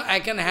can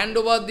hand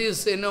over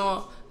this,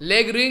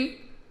 leg ring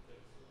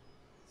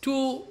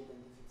to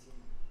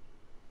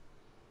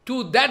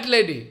that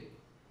lady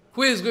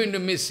who is going to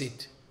miss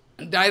it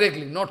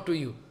directly, not to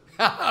you.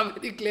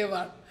 Very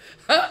clever.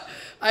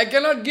 I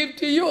cannot give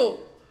to you.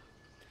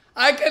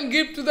 I can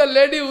give to the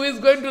lady who is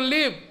going to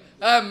leave,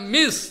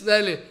 miss the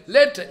lady.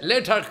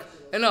 Let her,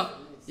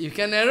 you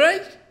can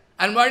arrange.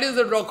 And what is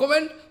the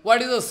document?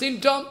 What is the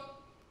symptom?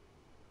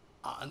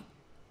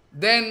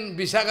 Then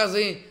Vishakha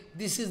saying,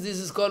 this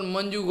is called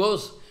Manju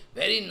Ghosh,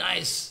 very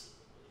nice.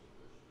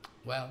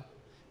 Well,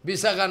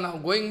 Vishakha now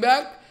going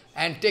back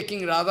and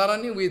taking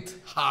Radharani with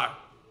her.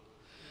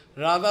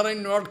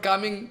 Radharani not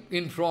coming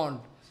in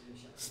front,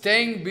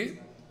 staying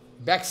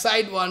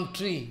backside one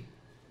tree.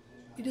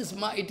 It is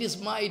my,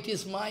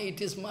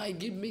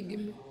 give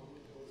me.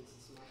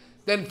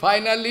 Then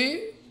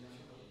finally,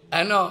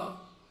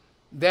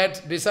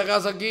 that Vishakha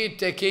Sakhi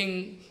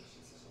taking,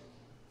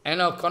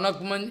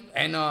 Kanakman,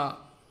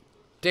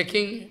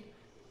 taking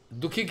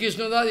Dukhi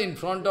Krishnadas in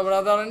front of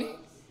Radharani,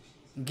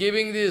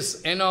 giving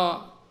this,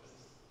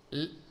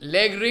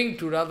 leg ring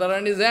to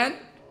Radharani's hand,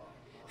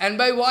 and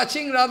by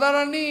watching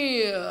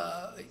Radharani,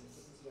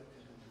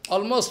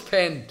 almost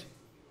faint.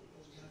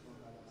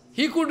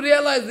 He could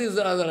realize this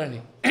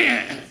Radharani.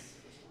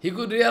 He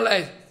could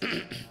realize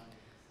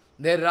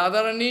that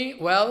Radharani,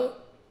 well,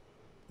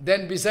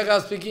 then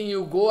Vishakha speaking,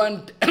 you go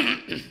and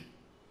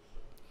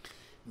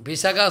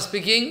Vishakha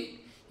speaking,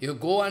 you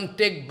go and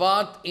take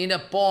bath in a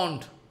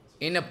pond.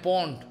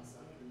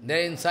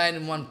 There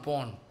inside one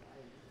pond.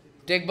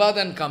 Take bath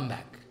and come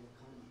back.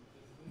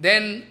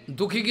 Then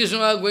Dukhi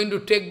Krishna is going to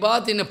take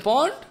bath in a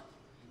pond,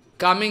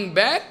 coming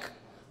back.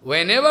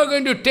 Whenever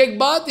going to take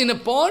bath in a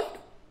pond,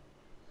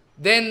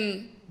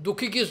 then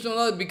Dukhi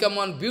Krishna become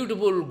one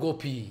beautiful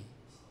gopi.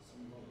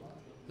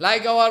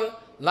 Like our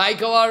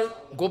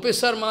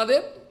Gopeshwar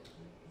Mahadev,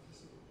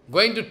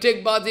 going to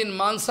take bath in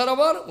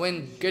Mansaravar,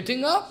 when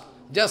getting up,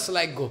 just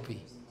like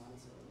gopi.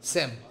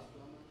 Same.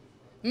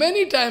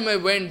 Many times I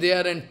went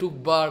there and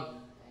took bath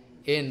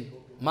in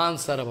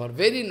Mansaravar.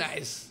 Very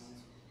nice.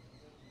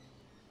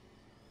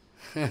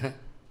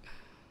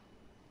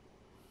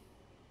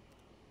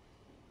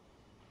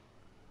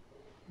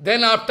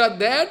 Then after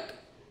that,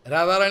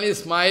 Radharani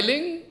is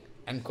smiling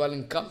and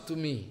calling, come to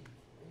me.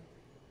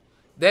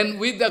 Then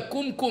with the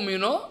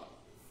kumkum,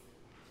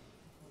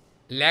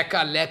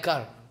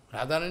 lacquer,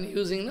 Radharani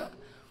using,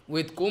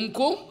 with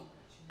kumkum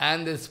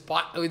and this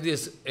with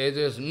this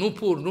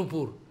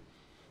nupur.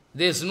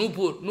 This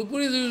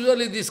nupur is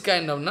usually this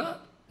kind of,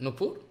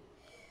 nupur,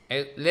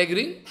 leg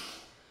ring.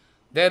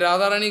 There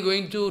Radharani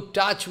going to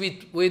touch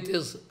with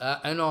his,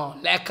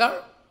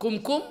 lacquer,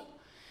 kumkum,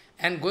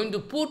 and going to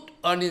put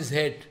on his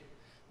head.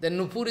 The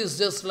nupur is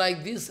just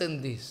like this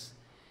and this.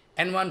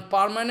 And one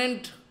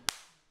permanent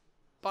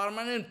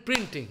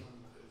printing.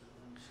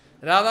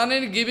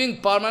 Radharani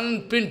giving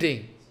permanent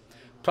printing.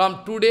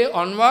 From today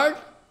onward,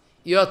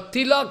 your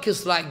tilak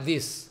is like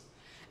this.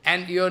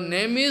 And your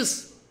name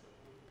is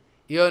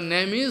your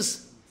name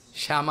is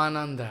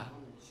ShyamAnanda.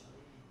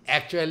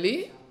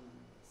 Actually,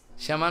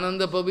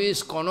 ShyamAnanda Prabhu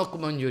is Kanak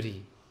Manjuri.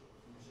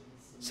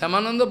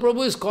 ShyamAnanda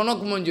Prabhu is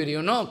Kanak Manjuri,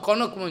 you know,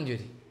 Kanak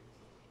Manjuri.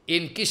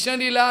 In Krishna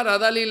Lila,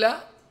 Radha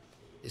Lila,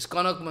 is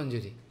Kanak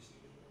Manjuri.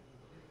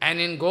 And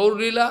in Gaur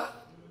Lila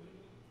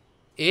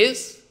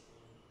is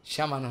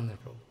ShyamAnanda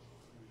Prabhu.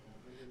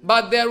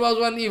 But there was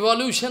one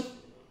evolution.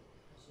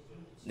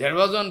 There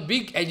was one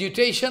big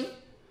agitation.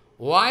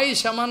 Why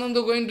is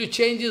ShyamAnanda going to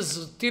change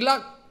his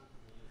tilak?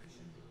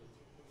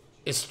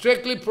 It's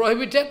strictly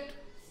prohibited.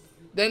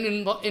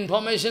 Then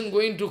information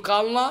going to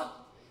Kalna.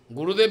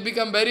 Gurudev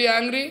become very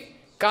angry,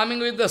 coming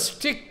with the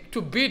stick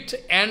to beat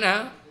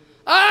Anna.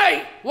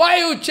 Hey, why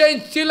you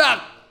change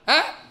tilak?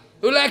 Huh?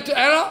 You like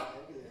to,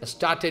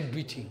 started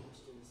beating.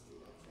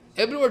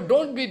 Everyone,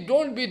 don't beat,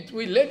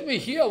 let me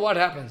hear what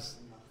happens.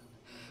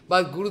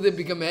 But Gurudev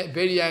became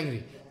very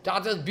angry.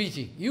 Started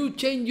beating. You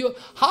change your,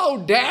 how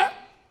dare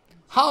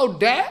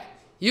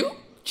you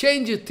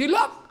change your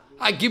tilak?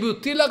 I give you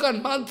tilak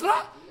and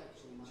mantra.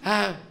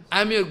 I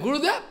am your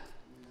Gurudev.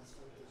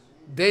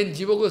 Then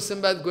Jiva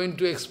Goswami is going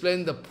to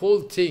explain the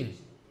whole thing.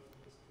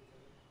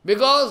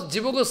 Because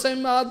Jiva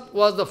Goswami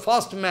was the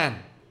first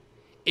man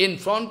in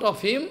front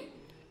of him,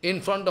 in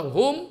front of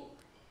whom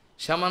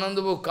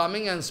ShyamAnanda was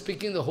coming and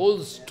speaking the whole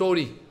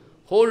story,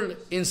 whole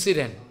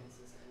incident.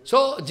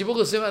 So Jiva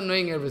Goswami is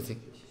knowing everything.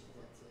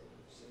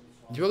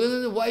 Jiva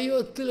Goswami said, why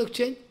your tilak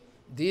change?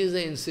 This is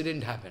the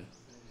incident happened.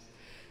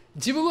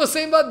 Jiva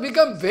Goswami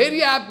become very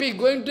happy,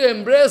 going to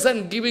embrace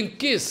and giving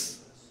kiss.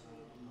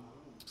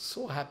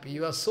 So happy,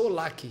 you are so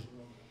lucky,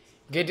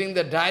 getting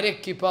the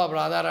direct kippa of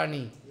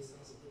Radharani.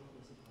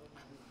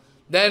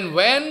 Then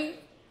when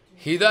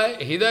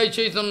Hidaya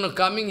Chaitanya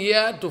coming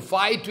here to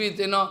fight with,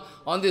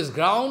 on this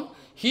ground,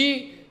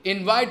 he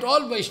invite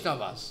all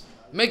Vaishnavas,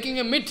 making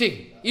a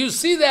meeting. You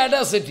see the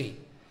audacity.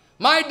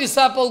 My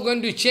disciple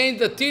going to change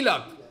the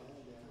tilak.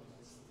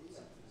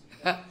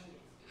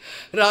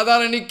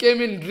 Radharani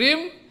came in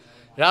dream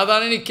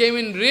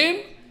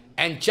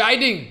and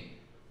chiding.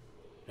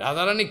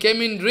 Radharani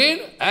came in dream,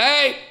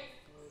 hey,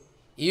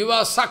 you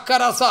are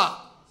Sakkarasa,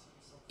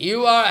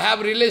 you have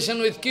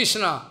relation with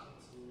Krishna.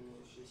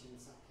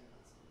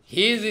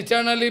 He is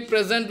eternally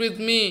present with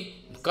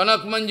me,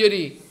 Kanak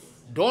Manjari.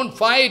 Don't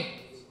fight.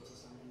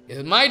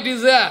 It's my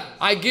desire.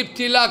 I give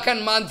tilak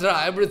and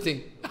mantra,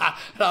 everything.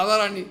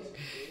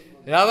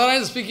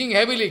 Radharani speaking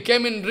heavily,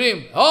 came in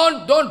dream.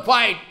 Oh, don't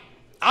fight.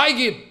 I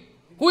give.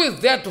 Who is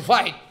there to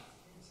fight?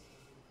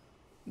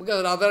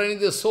 Because Radharani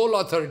is the sole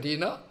authority,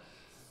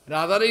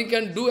 Radharani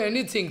can do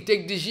anything,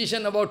 take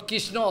decision about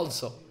Krishna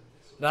also.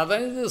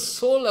 Radharani is the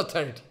sole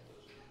authority.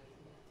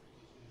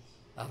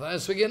 Radharani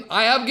is speaking,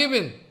 I have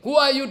given. Who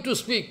are you to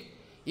speak?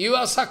 You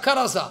are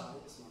Sakkarasa.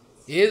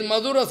 He is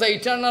Madhurasa,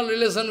 eternal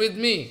relation with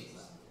me.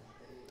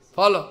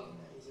 Follow.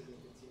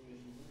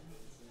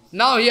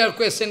 Now here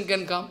question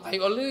can come. I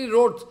already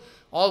wrote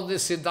all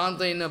this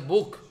Siddhanta in a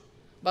book,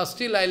 but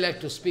still I like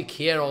to speak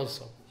here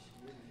also.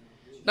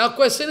 Now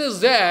question is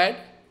that,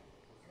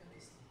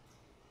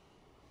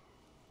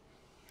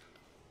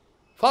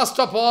 first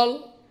of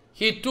all,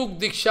 he took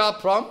Diksha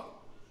from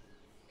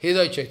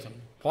Hidaya Chaitanya.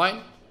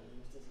 Point.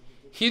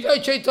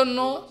 Hidaya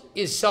Chaitanya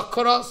is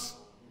Sakkaras.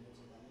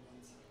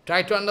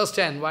 Try to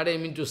understand what I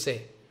mean to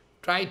say.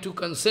 Try to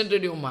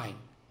concentrate your mind.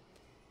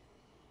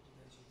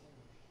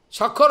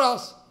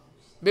 Sakkaras.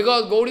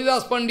 Because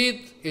Gauridas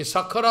Pandit is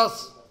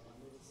Sakkaras.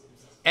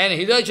 And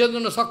Hidaya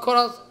Chaitanya is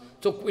Sakkaras.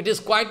 So it is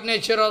quite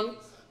natural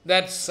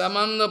that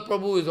ShyamAnanda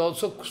Prabhu is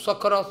also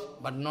Sakkaras,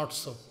 but not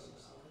so.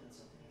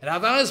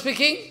 Radharani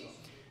speaking,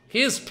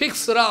 he is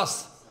fixed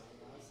Ras.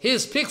 He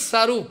is fixed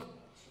Sarup.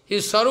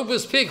 His Sarup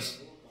is fixed.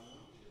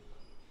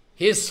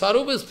 His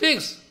Sarup is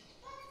fixed.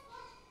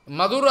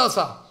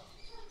 Madhurasa.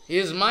 He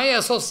is my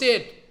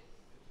associate.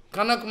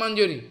 Kanak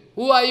Manjari.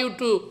 Who are you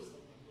to?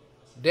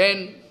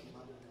 Then,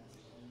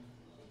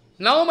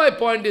 now my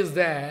point is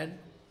that,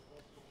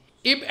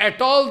 if at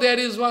all there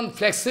is one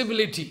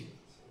flexibility,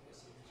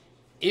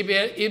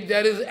 if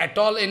there is at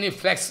all any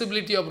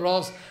flexibility of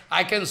Ras,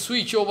 I can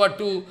switch over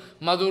to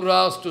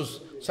Madhuras, to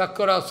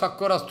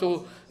Sakkaras,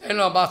 to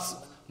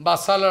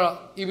Basalara,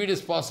 if it is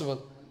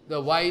possible.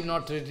 The why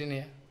not written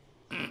here?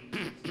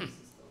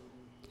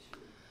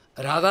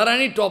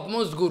 Radharani,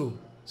 topmost Guru,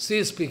 she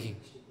is speaking.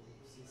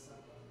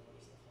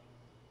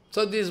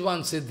 So this is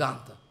one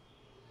Siddhanta.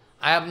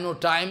 I have no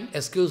time,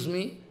 excuse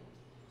me.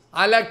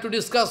 I like to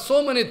discuss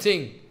so many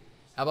things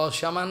about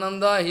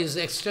ShyamAnanda, his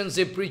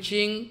extensive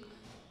preaching,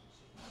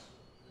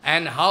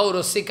 and how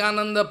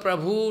Rasikananda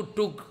Prabhu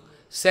took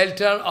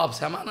shelter of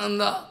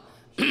ShyamAnanda.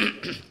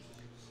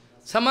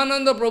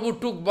 ShyamAnanda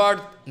Prabhu took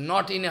birth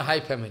not in a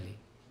high family.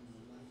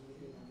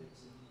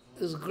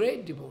 He is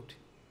great devotee.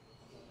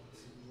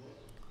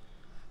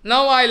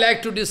 Now I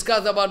like to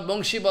discuss about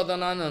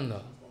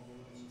VamshivadAnanda,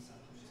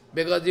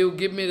 because you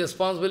give me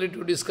responsibility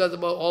to discuss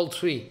about all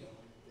three.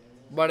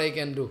 What I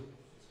can do?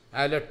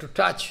 I like to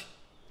touch.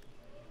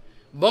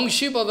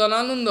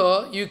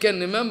 VamshivadAnanda, you can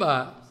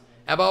remember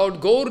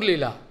about Gaur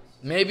Lila,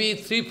 maybe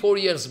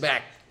 3-4 years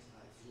back.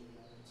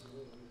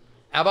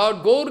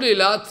 About Gaur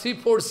Lila,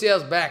 3-4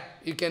 years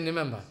back, you can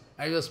remember,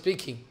 I was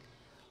speaking.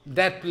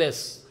 That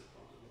place,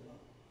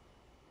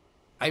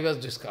 I was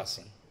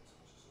discussing.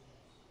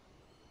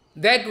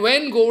 That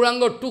when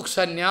Gauranga took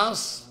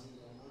sannyas,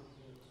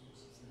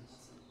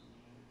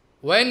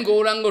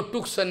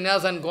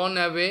 and gone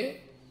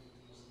away,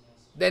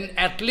 then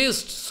at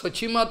least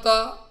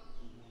Sachimata,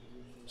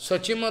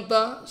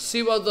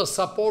 she was the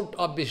support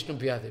of Vishnu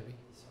Priya Devi.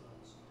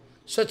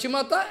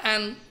 Sachimata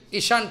and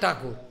Ishan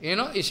Thakur, you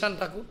know Ishan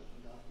Thakur?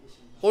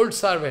 Old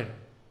servant,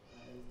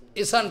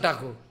 Ishan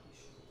Thakur,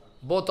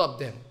 both of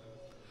them.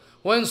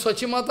 When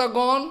Sachimata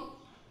gone,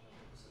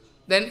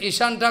 then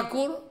Ishan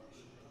Thakur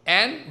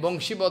and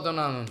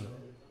VamshivadAnanda.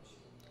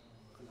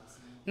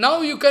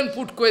 Now you can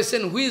put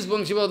question, who is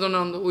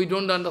VamshivadAnanda? We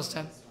don't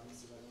understand.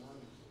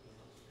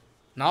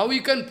 Now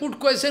you can put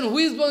question, who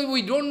is,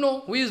 we don't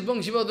know, who is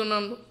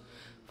VamshivadAnanda?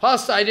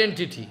 First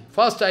identity,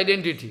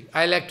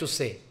 I like to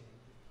say.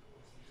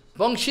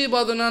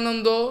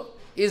 VamshivadAnanda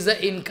is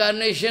the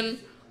incarnation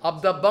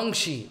of the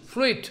Vamshi,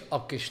 fluid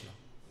of Krishna.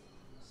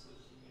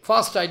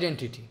 First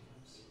identity.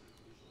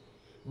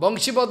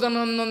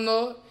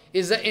 VamshivadAnanda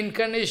is the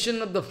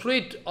incarnation of the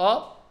fluid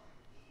of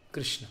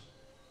Krishna.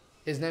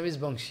 His name is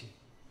Vamshi.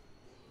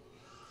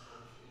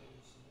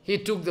 He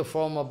took the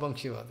form of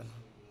VamshivadAnanda.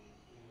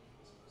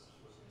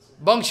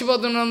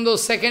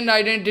 VamshivadAnanda's second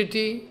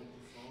identity,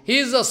 he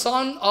is the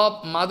son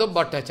of Madhav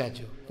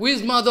Bhattacharya. Who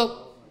is Madhav?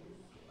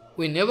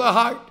 We never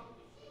heard.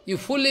 You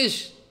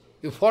foolish,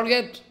 you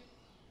forget.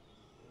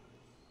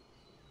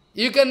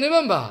 You can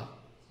remember,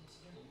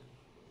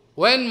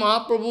 when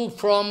Mahaprabhu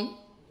from,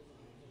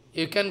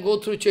 you can go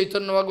through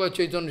Chaitanya Bhagavad,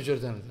 Chaitanya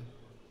Charitamrita,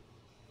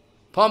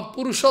 from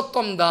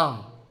Purushottam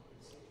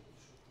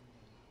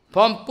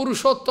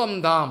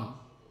Dham,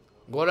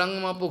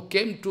 Gauranga Mahaprabhu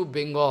came to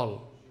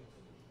Bengal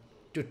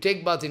to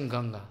take bath in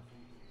Ganga.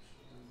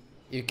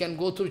 You can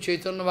go through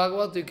Chaitanya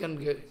Bhagavad, you can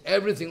get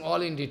everything,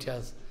 all in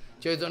details.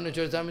 Chaitanya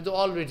Charitamrita,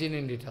 all written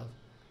in detail.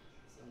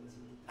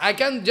 I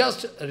can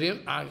just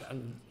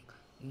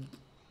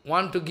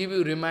want to give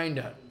you a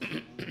reminder.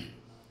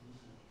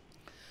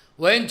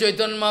 When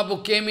Chaitanya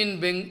Mahaprabhu came in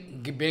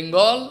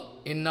Bengal,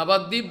 in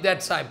Navadvip,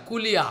 that side,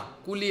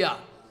 Kulia,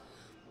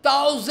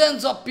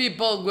 thousands of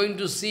people going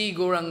to see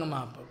Gauranga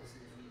Mahaprabhu.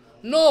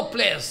 No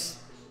place.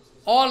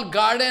 All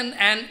garden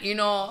and,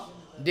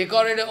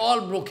 decorated,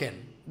 all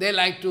broken. They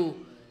like to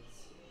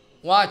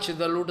watch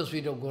the lotus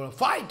feet of Gauranga,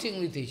 fighting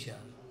with each other.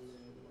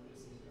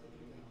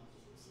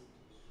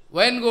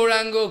 When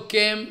Gauranga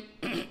came,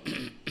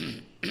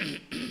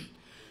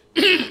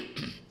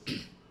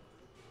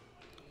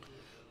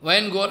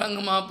 when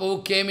Gauranga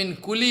Mahaprabhu came in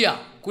Kulia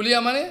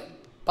means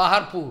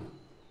Paharpur,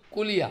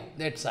 Kulia,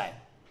 that side.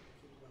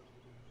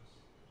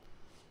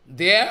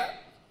 There,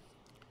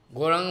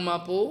 Gauranga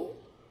Mahaprabhu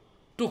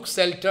took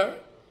shelter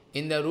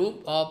in the room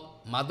of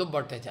Madhav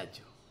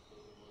Bhattacharya.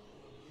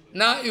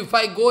 Now, if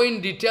I go in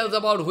details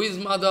about who is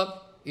Madhav,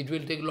 it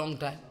will take a long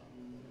time.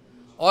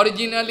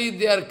 Originally,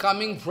 they are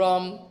coming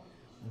from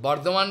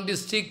Bardhaman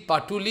district,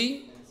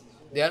 Patuli.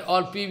 They are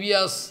all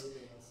previous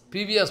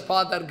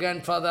father,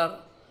 grandfather.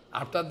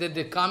 After that,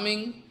 they are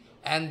coming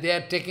and they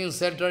are taking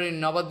shelter in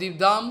Navadvip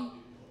Dham,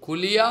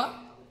 Kulia.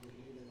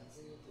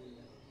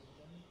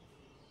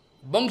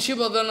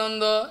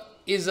 VamshivadAnanda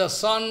is a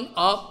son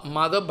of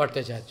Madhav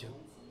Bhattacharya.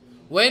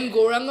 When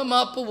Gauranga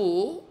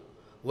Mahaprabhu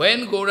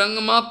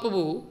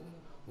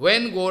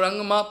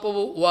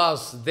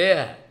was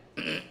there,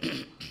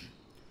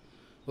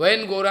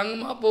 when Gauranga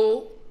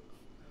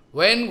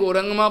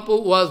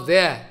Mahaprabhu was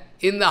there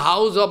in the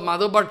house of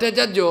Madhav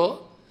Bhattacharya,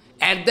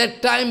 at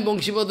that time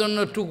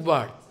VamshivadAnanda took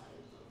birth.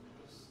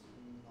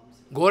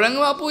 Gauranga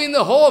Mahaprabhu in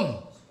the home.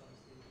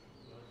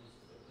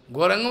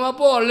 Gauranga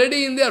Mahaprabhu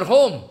already in their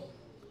home.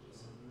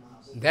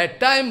 That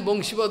time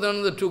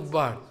VamshivadAnanda took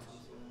birth.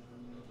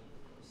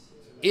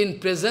 In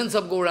presence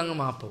of Gauranga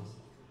Mahaprabhu,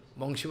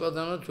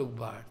 VamshivadAnanda took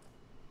birth.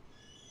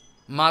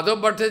 Madhav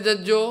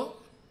Bhattacharya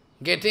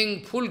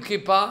getting full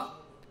kripa,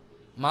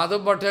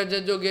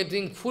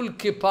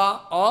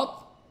 of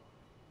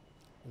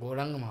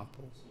Gauranga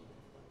Mahaprabhu.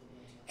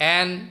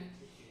 And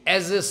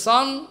as a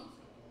son,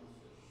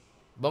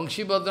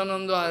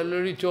 VamshivadAnanda, I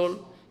already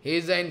told, he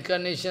is the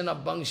incarnation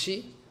of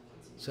Vamshi.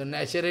 So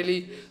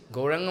naturally,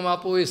 Gauranga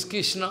Mahaprabhu is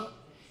Krishna.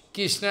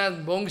 Krishna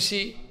and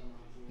Vamshi,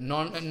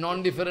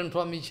 non-different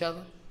from each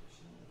other.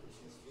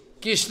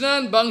 Krishna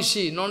and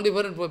Vamshi,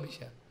 non-different from each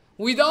other.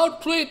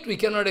 Without fluid, we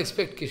cannot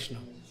expect Krishna.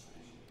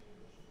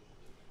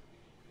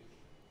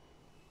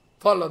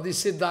 Follow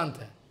this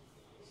Siddhanta.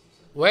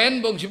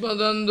 When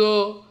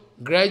VamshivadAnanda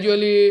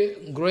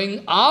gradually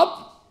growing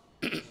up,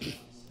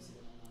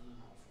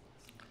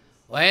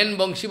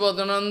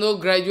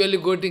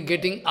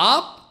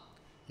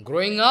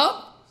 growing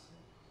up,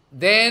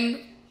 then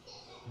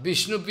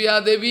Vishnu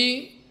Priya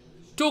Devi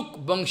took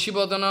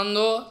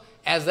VamshivadAnanda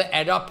as the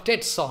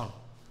adopted son.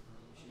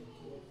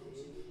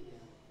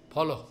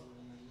 Follow.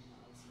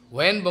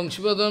 When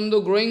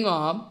VamshivadAnanda growing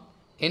up,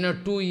 in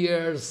 2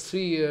 years,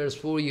 3 years,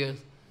 4 years,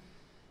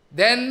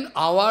 then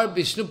our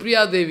Vishnu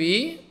Priya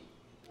Devi,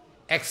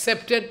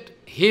 accepted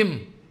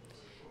him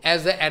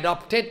as the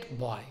adopted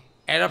boy.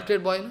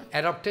 Adopted boy, no?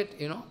 Adopted,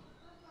 you know.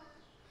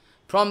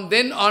 From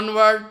then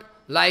onward,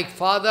 like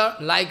father,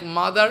 like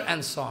mother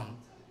and son,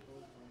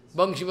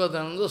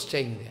 Vangshivadananda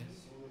staying there.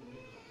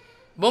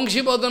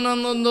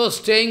 Vangshivadananda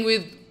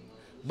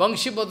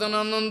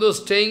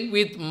staying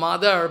with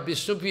mother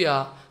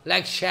Vishnupriya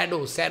like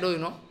shadow, you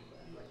know.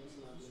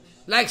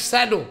 Like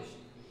shadow.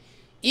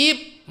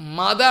 If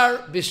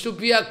mother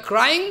Vishnupriya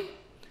crying,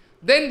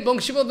 then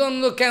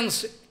Vangshivadananda can,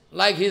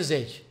 like his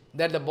age,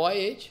 that the boy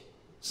age,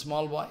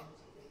 small boy.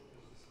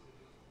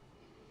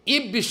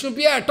 If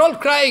Vishnupriya at all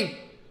crying,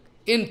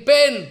 in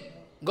pain,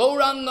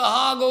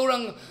 Gauranga,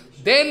 Gauranga,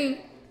 then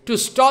to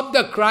stop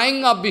the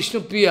crying of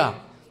Vishnupriya,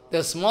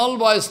 the small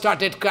boy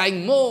started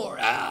crying more.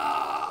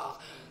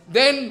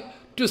 Then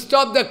to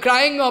stop the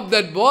crying of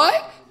that boy,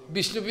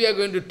 Vishnupriya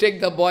going to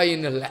take the boy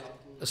in a lap.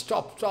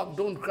 Stop,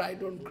 don't cry,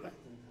 don't cry.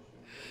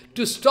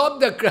 To stop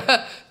the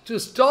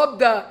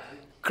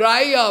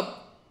cry of,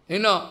 you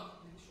know,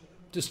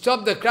 to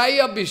stop the cry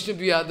of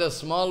Vishnupriya, the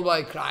small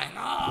boy crying,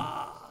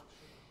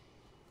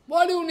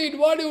 what do you need,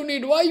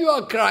 why you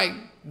are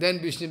crying? Then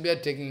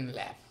Vishnupriya taking in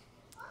lap.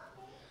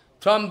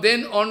 From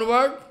then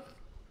onward,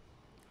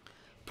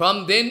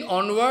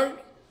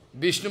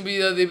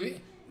 Vishnupriya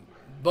Devi,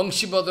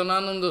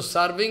 Vangshivadananda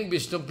serving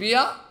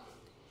Vishnupriya.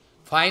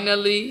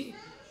 Finally,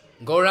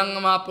 Gauranga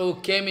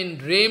Mahaprabhu came in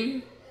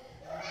dream.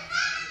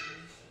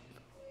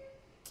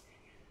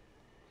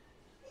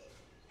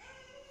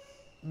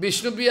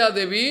 Vishnupriya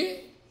Devi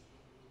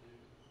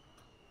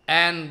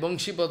and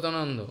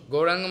Vangshivadananda,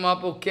 Gauranga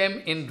Mahaprabhu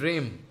came in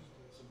dream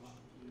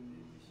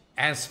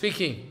and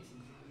speaking,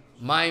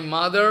 my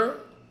mother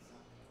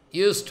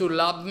used to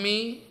love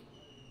me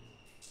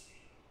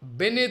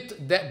beneath,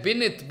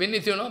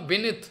 you know,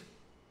 beneath,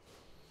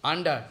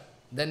 under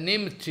the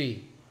neem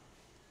tree.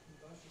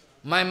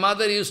 My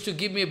mother used to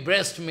give me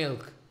breast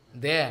milk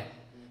there.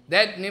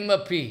 That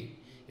nimba tree,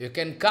 you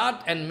can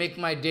cut and make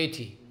my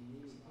deity,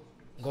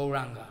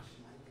 Gauranga.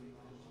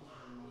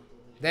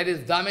 That is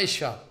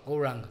Dhameshwar,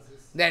 Gauranga.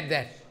 That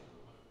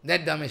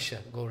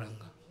Dhameshwar,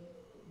 Gauranga.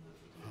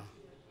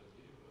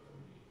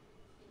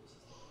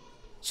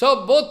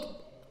 So both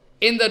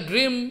in the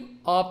dream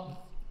of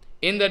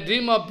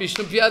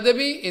Vishnupriya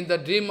Devi, in the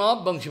dream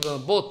of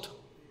Vangshivadananda, both.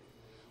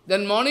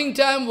 Then morning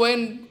time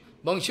when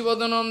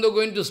Vangshivadananda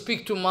going to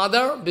speak to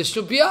mother,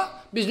 Vishnupriya,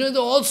 Vishnupriya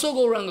also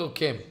Gauranga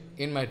came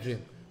in my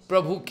dream.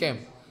 Prabhu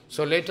came.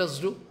 So let us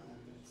do.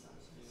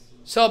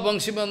 So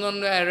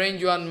Vangshivadananda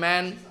arranged one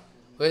man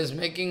who is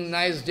making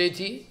nice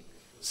deity,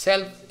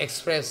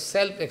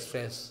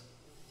 self-express.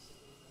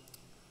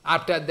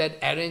 After that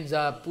arrange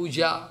the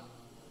puja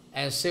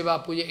and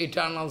seva puja,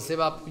 eternal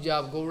seva puja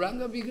of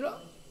Gauranga Vigraha.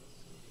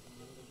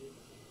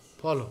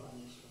 Follow.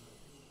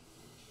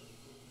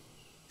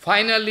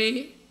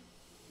 Finally,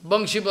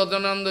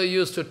 Vangshivadananda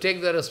used to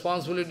take the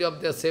responsibility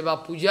of their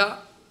seva puja.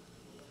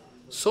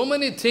 So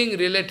many things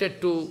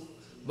related to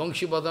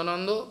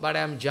Vangshivadananda, but I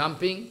am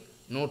jumping,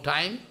 no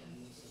time.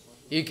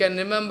 You can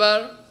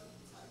remember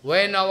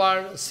when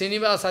our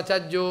Srinivas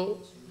Acharya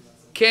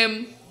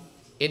came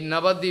in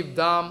Navadip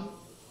Dham,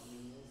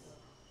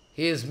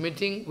 he is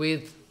meeting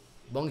with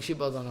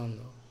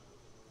Vangshivadananda.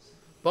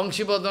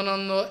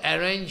 Vangshivadananda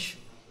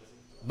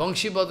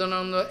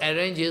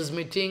arranged his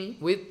meeting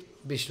with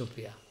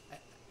Vishnupriya.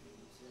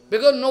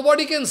 Because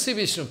nobody can see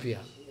Vishnupriya.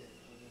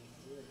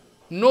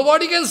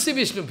 Nobody can see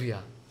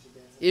Vishnupriya.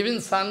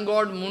 Even sun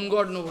god, moon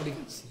god, nobody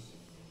can see.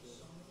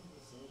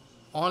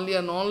 Only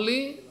and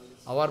only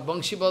our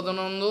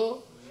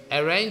Vangshivadananda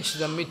arranged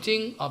the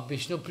meeting of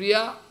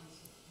Vishnupriya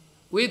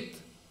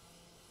with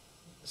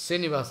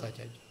Srinivas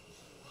Acharya.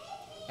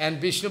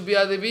 And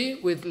Vishnupriya Devi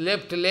with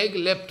left leg.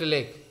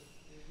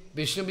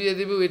 Vishnupriya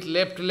Devi with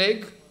left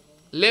leg,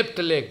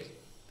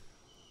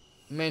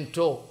 main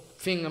toe,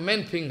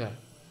 main finger,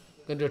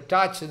 going to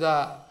touch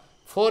the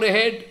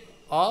forehead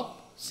of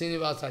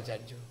Srinivas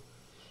Acharya.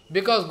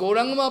 Because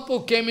Gauranga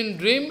Mahaprabhu came in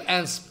dream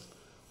and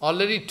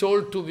already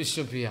told to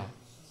Vishnupriya,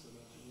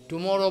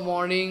 tomorrow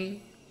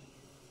morning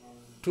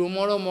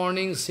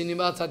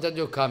Srinivas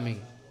Acharya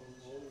coming,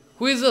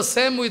 who is the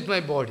same with my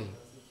body,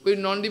 who is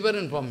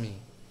non-different from me.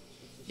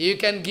 You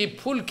can give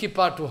full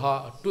kippa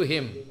to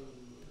him.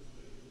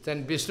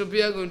 Then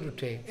Vishnupriya going to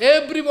take.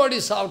 Everybody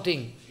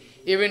shouting,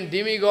 even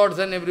demigods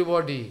and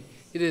everybody.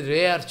 It is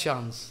rare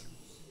chance.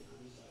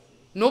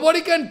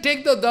 Nobody can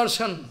take the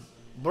darshan.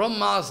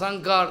 Brahma,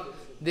 Shankar,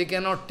 they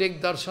cannot take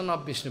darshan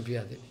of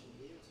Vishnupriya Devi.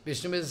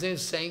 Vishnupriya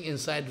is staying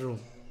inside room.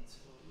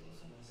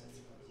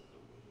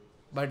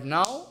 But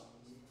now,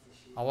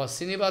 our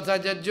Srinivas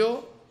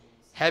Acharya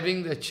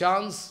having the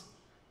chance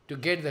to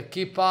get the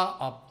kippa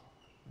of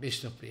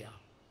Vishnupriya.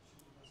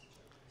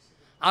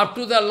 Up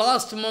to the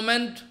last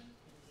moment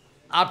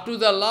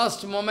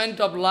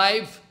of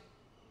life,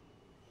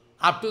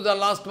 up to the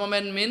last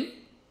moment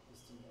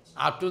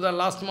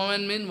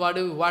mean,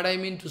 what I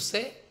mean to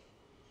say?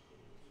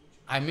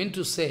 I mean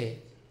to say,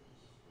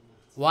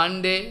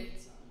 one day,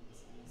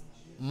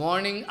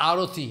 morning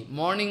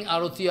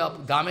arati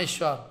of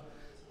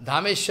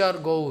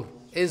Dhameshwar Gaur,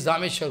 is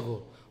Dhameshwar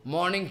Gaur.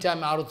 Morning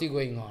time Arati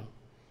going on.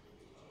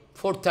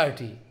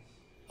 4:30.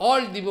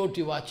 All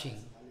devotee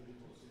watching.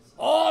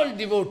 All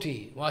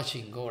devotee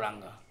watching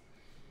Gauranga.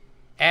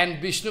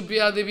 And Vishnu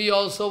Priya Devi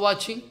also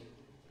watching.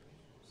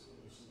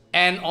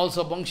 And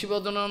also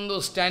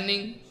Vangshivadananda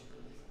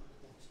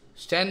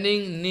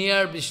standing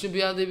near Vishnu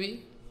Priya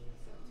Devi.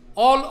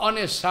 All on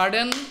a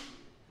sudden,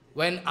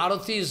 when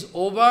Arati is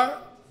over,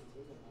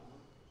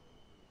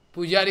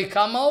 Pujari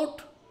come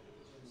out,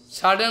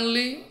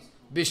 suddenly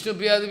Vishnu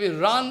Priya Devi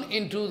run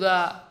into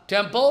the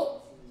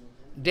temple,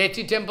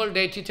 deity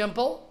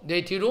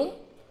room,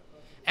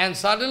 and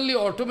suddenly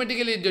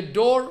automatically the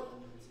door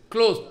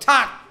closed,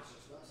 thak.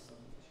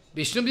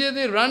 Vishnu Priya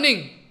Devi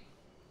running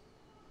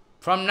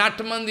from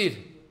Natya Mandir.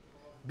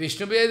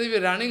 Vishnu Priya Devi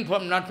running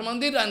from Natya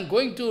Mandir and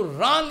going to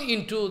run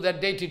into that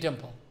deity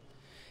temple.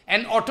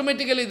 And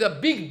automatically the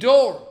big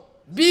door,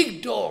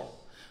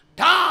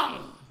 tang!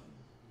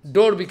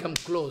 Door become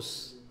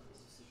closed.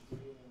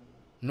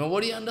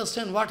 Nobody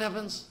understand what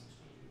happens.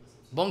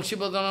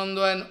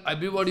 Vangshivadananda and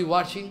everybody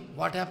watching,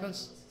 what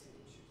happens?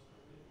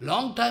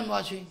 Long time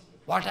watching,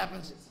 what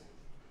happens?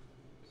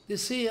 They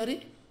say,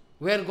 Hari,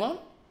 where gone?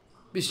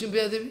 Vishnu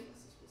Priya Devi?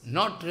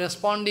 Not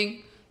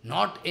responding,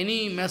 not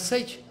any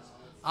message.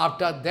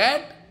 After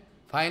that,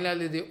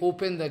 finally they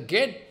open the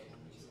gate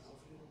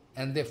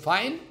and they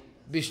find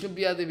Vishnu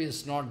Priya Devi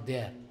is not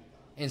there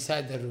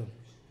inside the room.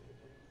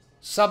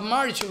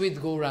 Submerged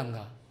with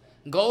Gauranga.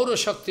 Gaura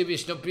Shakti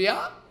Vishnu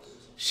Priya,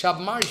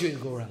 submerged with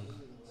Gauranga.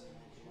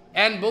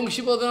 And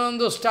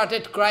Vangshivadananda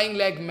started crying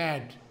like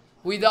mad.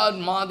 Without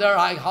mother,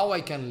 how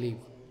I can live?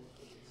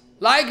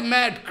 Like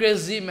mad,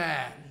 crazy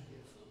man.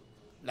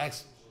 Like,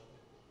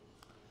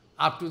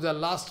 up to the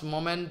last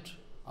moment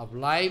of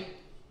life,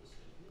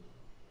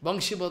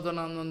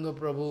 Vangshivadananda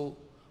Prabhu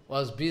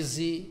was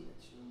busy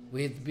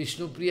with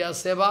Vishnu Priya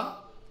Seva,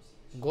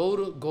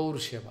 Gaur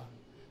Seva,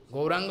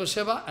 Gauranga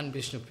Seva and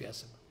Vishnu Priya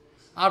Seva.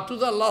 Up to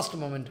the last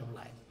moment of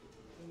life.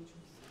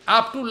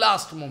 Up to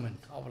last moment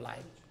of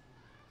life.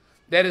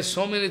 There is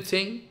so many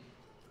things.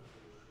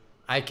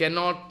 I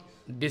cannot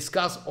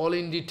discuss all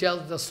in detail.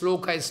 The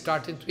sloka I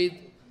started with,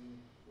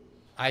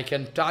 I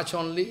can touch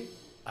only.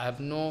 I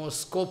have no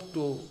scope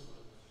to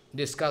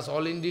discuss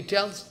all in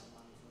details.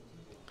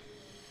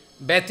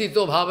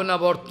 Betito bhavana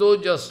varto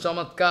jas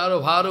chamatkaro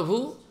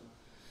bharabhu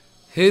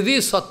hridi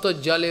sattva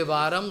jale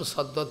varam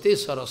saddate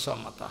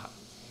sarasamataha.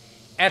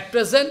 At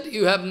present,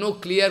 you have no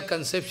clear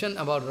conception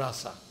about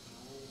rasa.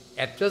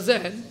 At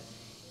present,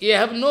 you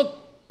have no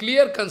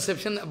clear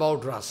conception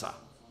about rasa.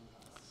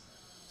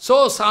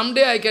 So,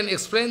 someday I can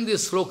explain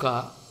this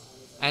sloka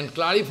and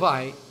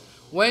clarify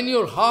when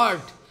your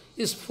heart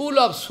is full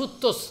of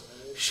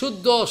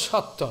shuddha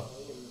sattva.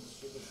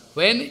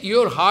 When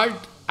your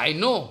heart, I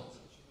know,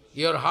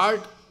 your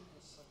heart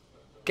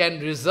can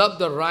reserve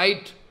the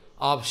right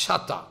of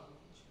sattva,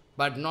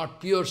 but not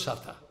pure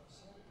sattva.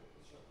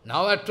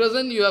 Now at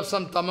present you have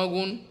some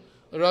tamagun,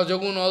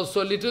 rajagun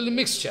also, little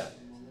mixture.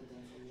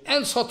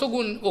 And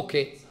satagun,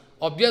 okay,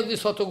 obviously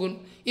satagun.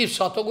 If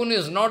satagun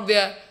is not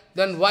there,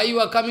 then why you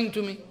are coming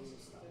to me?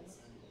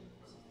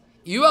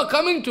 You are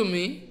coming to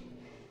me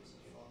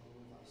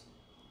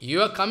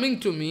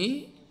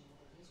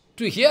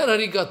to hear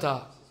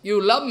Harikatha. You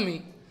love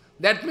me.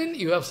 That means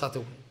you have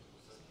satagun.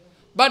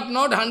 But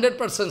not 100%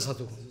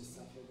 satagun.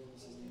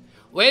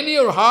 When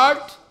your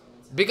heart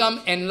become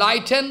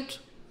enlightened,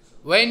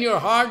 with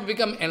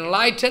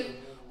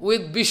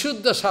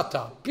Vishuddha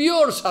Sattva,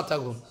 pure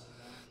Sattagun,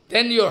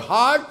 then your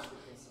heart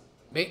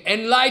be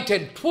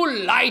enlightened, full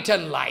light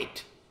and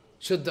light,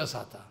 Shuddha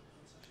Sattva.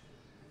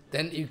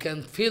 Then you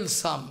can feel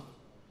some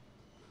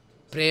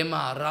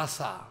prema,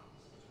 rasa,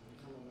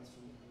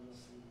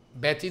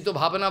 Betito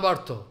Bhavana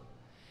Varto,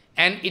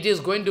 and it is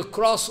going to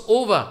cross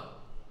over.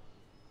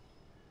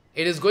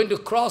 It is going to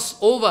cross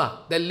over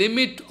the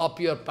limit of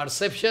your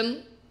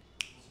perception.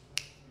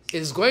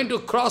 It is going to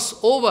cross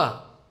over.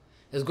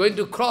 It is going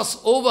to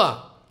cross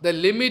over the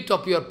limit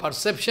of your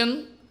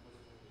perception,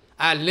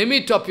 and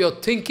limit of your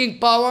thinking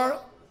power,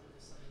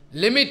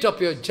 limit of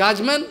your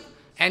judgment,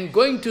 and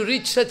going to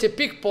reach such a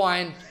peak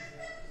point.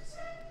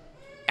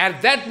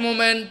 At that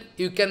moment,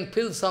 you can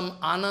feel some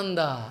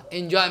ananda,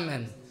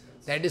 enjoyment.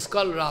 That is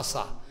called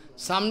rasa.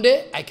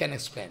 Someday I can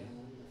explain.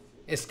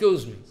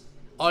 Excuse me.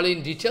 All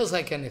in details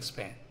I can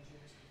explain.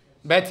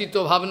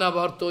 Betito bhavna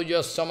bharto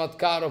jas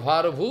chamatkar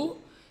bharabhu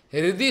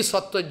hridi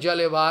sattva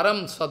jale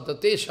varam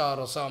saddate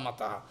sharasa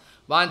mata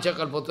vancha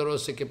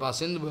kalpatarosya kipa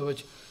sindhu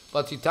bhavach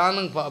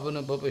patitanang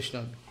pavana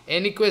bhavishna.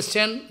 Any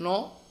question?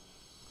 No?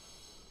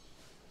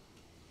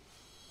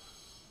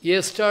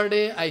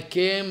 Yesterday I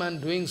came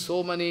and doing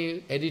so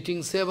many editing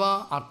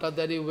seva. After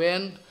that he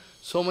went.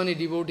 So many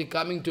devotees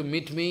coming to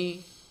meet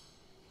me.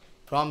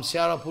 From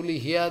Sharapuli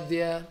here,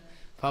 there.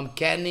 From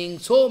Canning,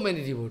 so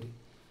many devotees.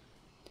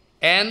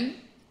 And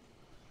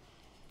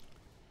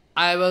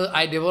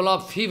I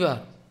developed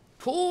fever,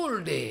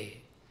 full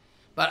day.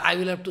 But I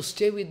will have to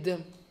stay with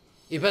them.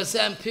 If I say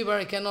I am fever,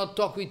 I cannot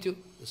talk with you.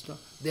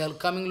 They are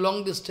coming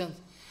long distance.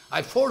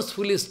 I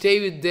forcefully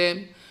stay with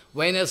them.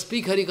 When I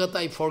speak Harikatha,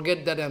 I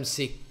forget that I am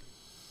sick.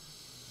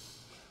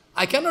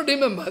 I cannot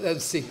remember that I am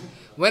sick.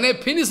 When I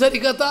finish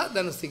Harikatha,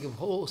 then I think,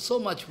 oh, so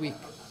much weak.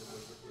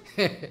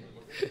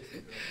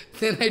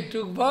 Then I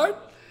took bath,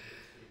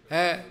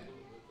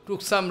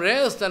 took some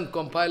rest and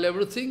compile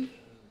everything.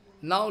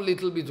 Now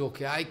little bit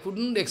okay. I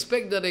couldn't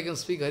expect that I can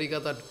speak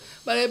Harikatha.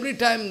 But every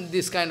time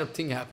this kind of thing happens.